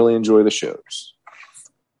 I really enjoy the shows.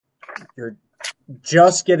 You're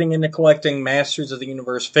just getting into collecting Masters of the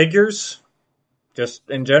Universe figures? Just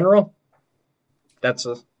in general? That's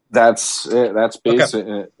it. That's basic.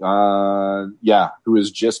 Okay. Who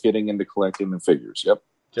is just getting into collecting the figures. Yep.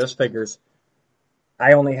 Just figures.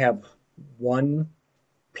 I only have one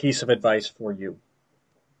piece of advice for you.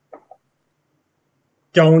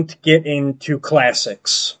 Don't get into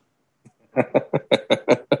classics.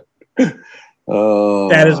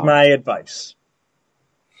 That is my advice.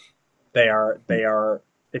 They are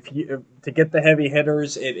to get the heavy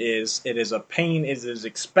hitters, it is a pain, it is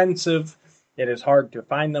expensive. It is hard to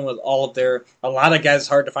find them with a lot of guys, it's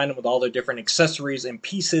hard to find them with all their different accessories and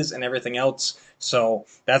pieces and everything else. So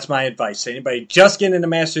that's my advice. Anybody just getting into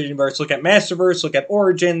Master Universe, look at Masterverse, look at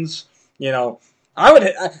Origins.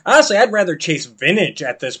 I'd rather chase vintage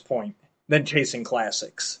at this point than chasing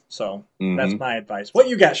classics. So that's my advice. What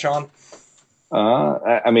you got, Sean?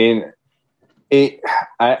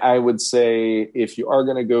 I would say if you are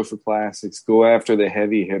going to go for classics, go after the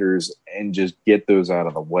heavy hitters and just get those out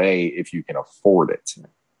of the way if you can afford it.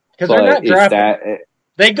 Because they're not dropping.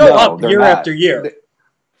 They go up year after year.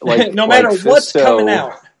 No matter what's coming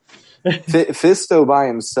out. Fisto by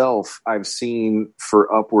himself, I've seen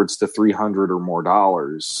for upwards to $300 or more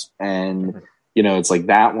dollars. And, it's like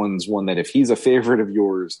that one's one that if he's a favorite of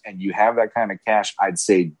yours and you have that kind of cash, I'd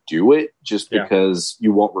say do it just because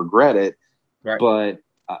you won't regret it. Right. But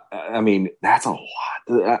that's a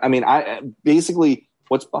lot. Basically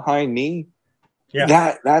what's behind me,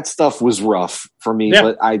 that stuff was rough for me,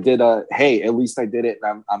 but I did at least I did it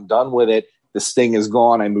and I'm done with it. The sting is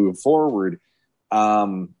gone. I move forward.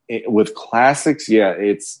 With classics,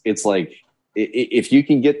 it's like if you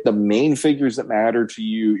can get the main figures that matter to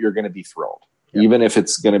you, you're going to be thrilled. Yep. Even if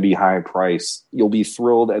it's going to be high price, you'll be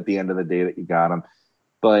thrilled at the end of the day that you got them.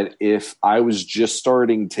 But if I was just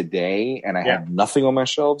starting today and I had nothing on my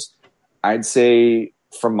shelves, I'd say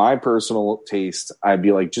from my personal taste, I'd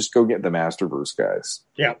be like, just go get the Masterverse guys.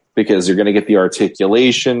 Yeah. Because you're going to get the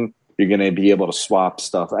articulation. You're going to be able to swap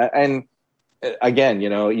stuff. And again,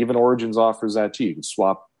 even Origins offers that too. You can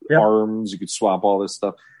swap arms. You could swap all this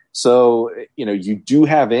stuff. So, you do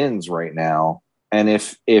have ends right now. And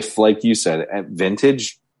if like you said, at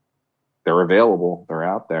vintage, they're available. They're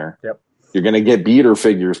out there. Yep. You're going to get beater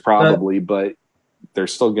figures probably, but they're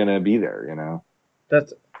still going to be there, you know?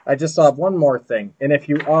 I just saw one more thing. And if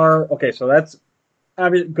you are, okay, so that's, I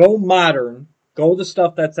mean, go modern, go the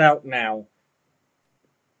stuff that's out now.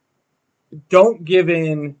 Don't give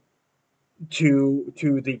in to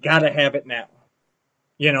the gotta have it now.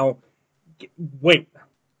 You know, wait.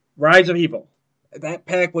 Rise of Evil. That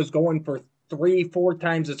pack was going for 3-4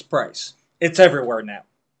 times its price. It's everywhere now.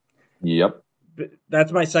 Yep.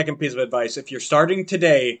 That's my second piece of advice. If you're starting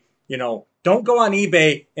today, you know, don't go on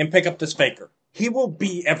eBay and pick up this faker. He will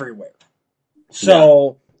be everywhere.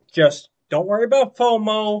 So just don't worry about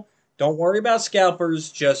FOMO. Don't worry about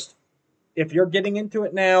scalpers. Just, if you're getting into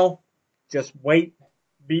it now, just wait,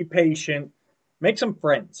 be patient, make some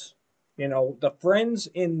friends. You know, the friends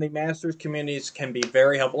in the Masters communities can be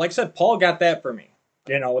very helpful. Like I said, Paul got that for me.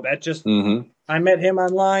 You know, that just, I met him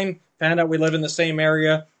online, found out we live in the same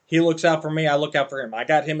area. He looks out for me, I look out for him. I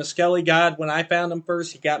got him a Skelly God when I found him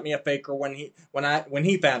first. He got me a faker when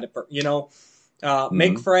he found it first. You know,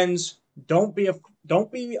 make friends. Don't be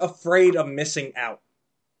afraid of missing out.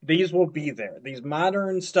 These will be there. These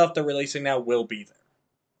modern stuff they're releasing now will be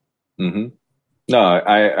there. No,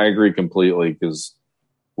 I agree completely, because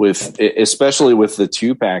especially with the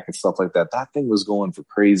 2-pack and stuff like that, that thing was going for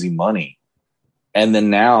crazy money. And then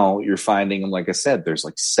now you're finding them, like I said, there's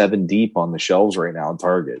like 7 deep on the shelves right now in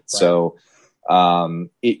Target. Right. So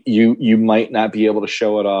you might not be able to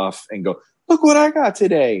show it off and go, look what I got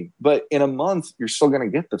today. But in a month, you're still going to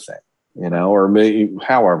get the thing, you know, or maybe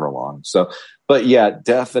however long. So, but yeah,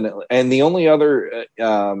 definitely. And the only other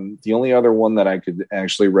one that I could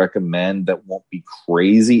actually recommend that won't be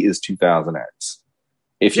crazy is 2000X.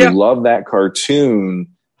 If you love that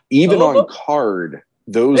cartoon, even on card,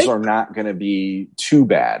 those are not going to be too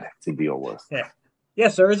bad to deal with. Yeah.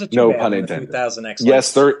 Yes, there is a no pun intended. 2000X.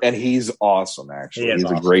 Yes, and he's awesome. Actually, he's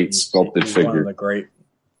awesome. A great sculpted figure. One of the great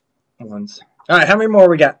ones. All right, how many more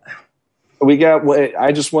we got? We got.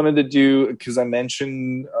 I just wanted to do, because I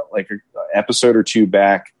mentioned like an episode or 2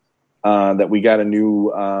 back that we got a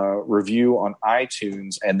new review on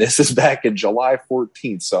iTunes, and this is back in July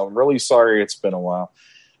 14th. So I'm really sorry it's been a while,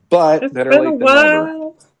 but it's better been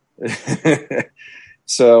late than never.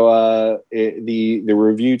 So the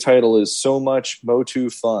review title is So Much Motu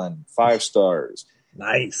Fun, 5 stars.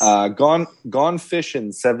 Nice. Gone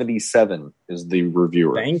Fishing 77 is the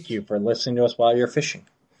reviewer. Thank you for listening to us while you're fishing.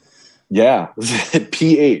 Yeah,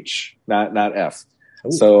 PH, not F.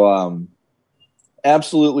 Ooh. So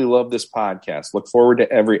absolutely love this podcast. Look forward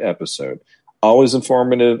to every episode. Always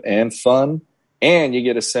informative and fun. And you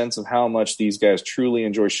get a sense of how much these guys truly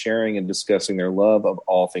enjoy sharing and discussing their love of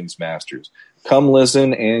all things Masters. Come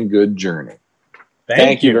listen and good journey.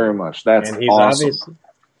 Thank you very much. That's awesome. Obviously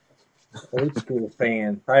old school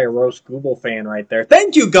fan, probably a Rose Google fan right there.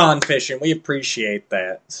 Thank you, Gone Fishing. We appreciate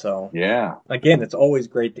that. So yeah, again, it's always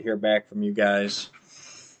great to hear back from you guys.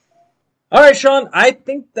 All right, Sean, I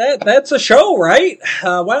think that's a show, right?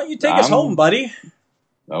 Why don't you take us home, buddy?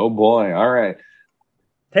 Oh boy! All right.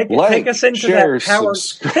 Take us into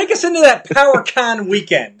that PowerCon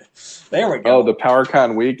weekend. There we go. Oh, the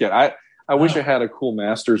PowerCon weekend. I wish I had a cool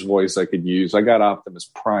Masters voice I could use. I got Optimus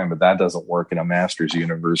Prime, but that doesn't work in a Masters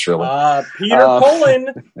universe, really. Peter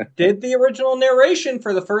Pollan did the original narration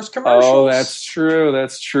for the first commercials. Oh, that's true.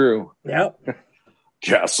 That's true. Yep.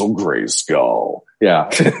 Castle Grayskull. Yeah.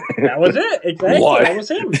 That was it. Exactly. What? That was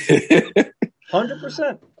him.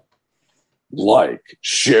 100%. Like,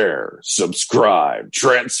 share, subscribe,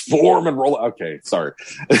 transform, and roll. Okay, sorry.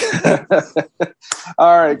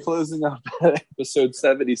 All right, closing up episode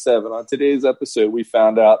 77. On today's episode, we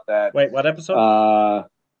found out that... Wait, what episode?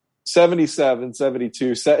 77,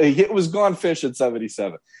 72. It was Gone Fish at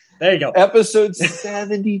 77. There you go. Episode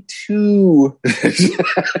 72.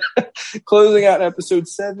 Closing out episode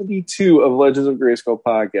 72 of Legends of Grayskull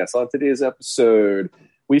podcast. On today's episode,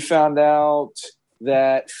 we found out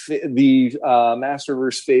that the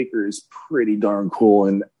Masterverse Faker is pretty darn cool,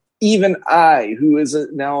 and even I, who is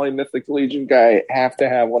now a Mythic Legion guy, have to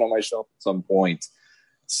have one on my shelf at some point.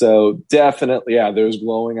 So definitely, yeah, those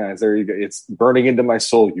glowing eyes. There you go. It's burning into my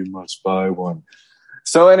soul. You must buy one.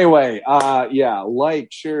 So anyway,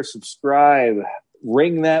 like, share, subscribe,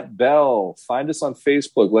 ring that bell. Find us on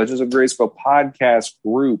Facebook, Legends of Grayskull podcast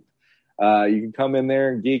group. You can come in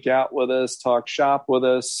there and geek out with us, talk shop with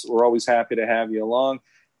us. We're always happy to have you along.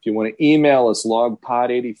 If you want to email us,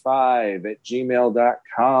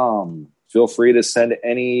 logpod85@gmail.com. Feel free to send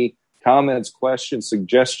any comments, questions,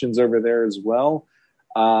 suggestions over there as well.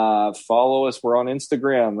 Follow us. We're on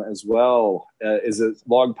Instagram as well. Is it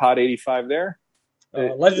logpod85 there?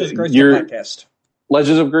 Legends of Grayskull podcast.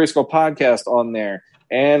 Legends of Grayskull podcast on there.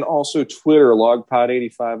 and also Twitter,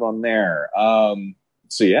 LogPod85 on there.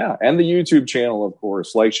 So yeah, and the YouTube channel, of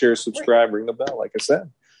course. Like, share, subscribe, ring the bell, like I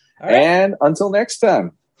said. Right. And until next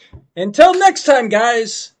time. Until next time,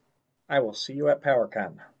 guys, I will see you at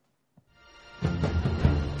PowerCon.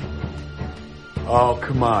 Oh,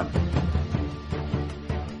 come on.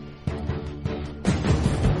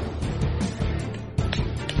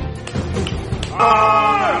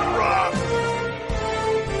 Rock!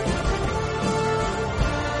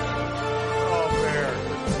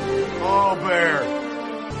 Oh, Bear.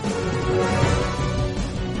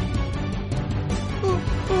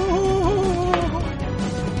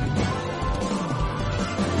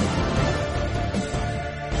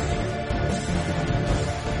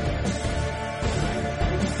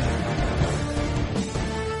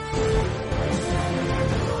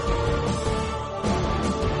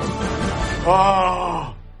 Oh.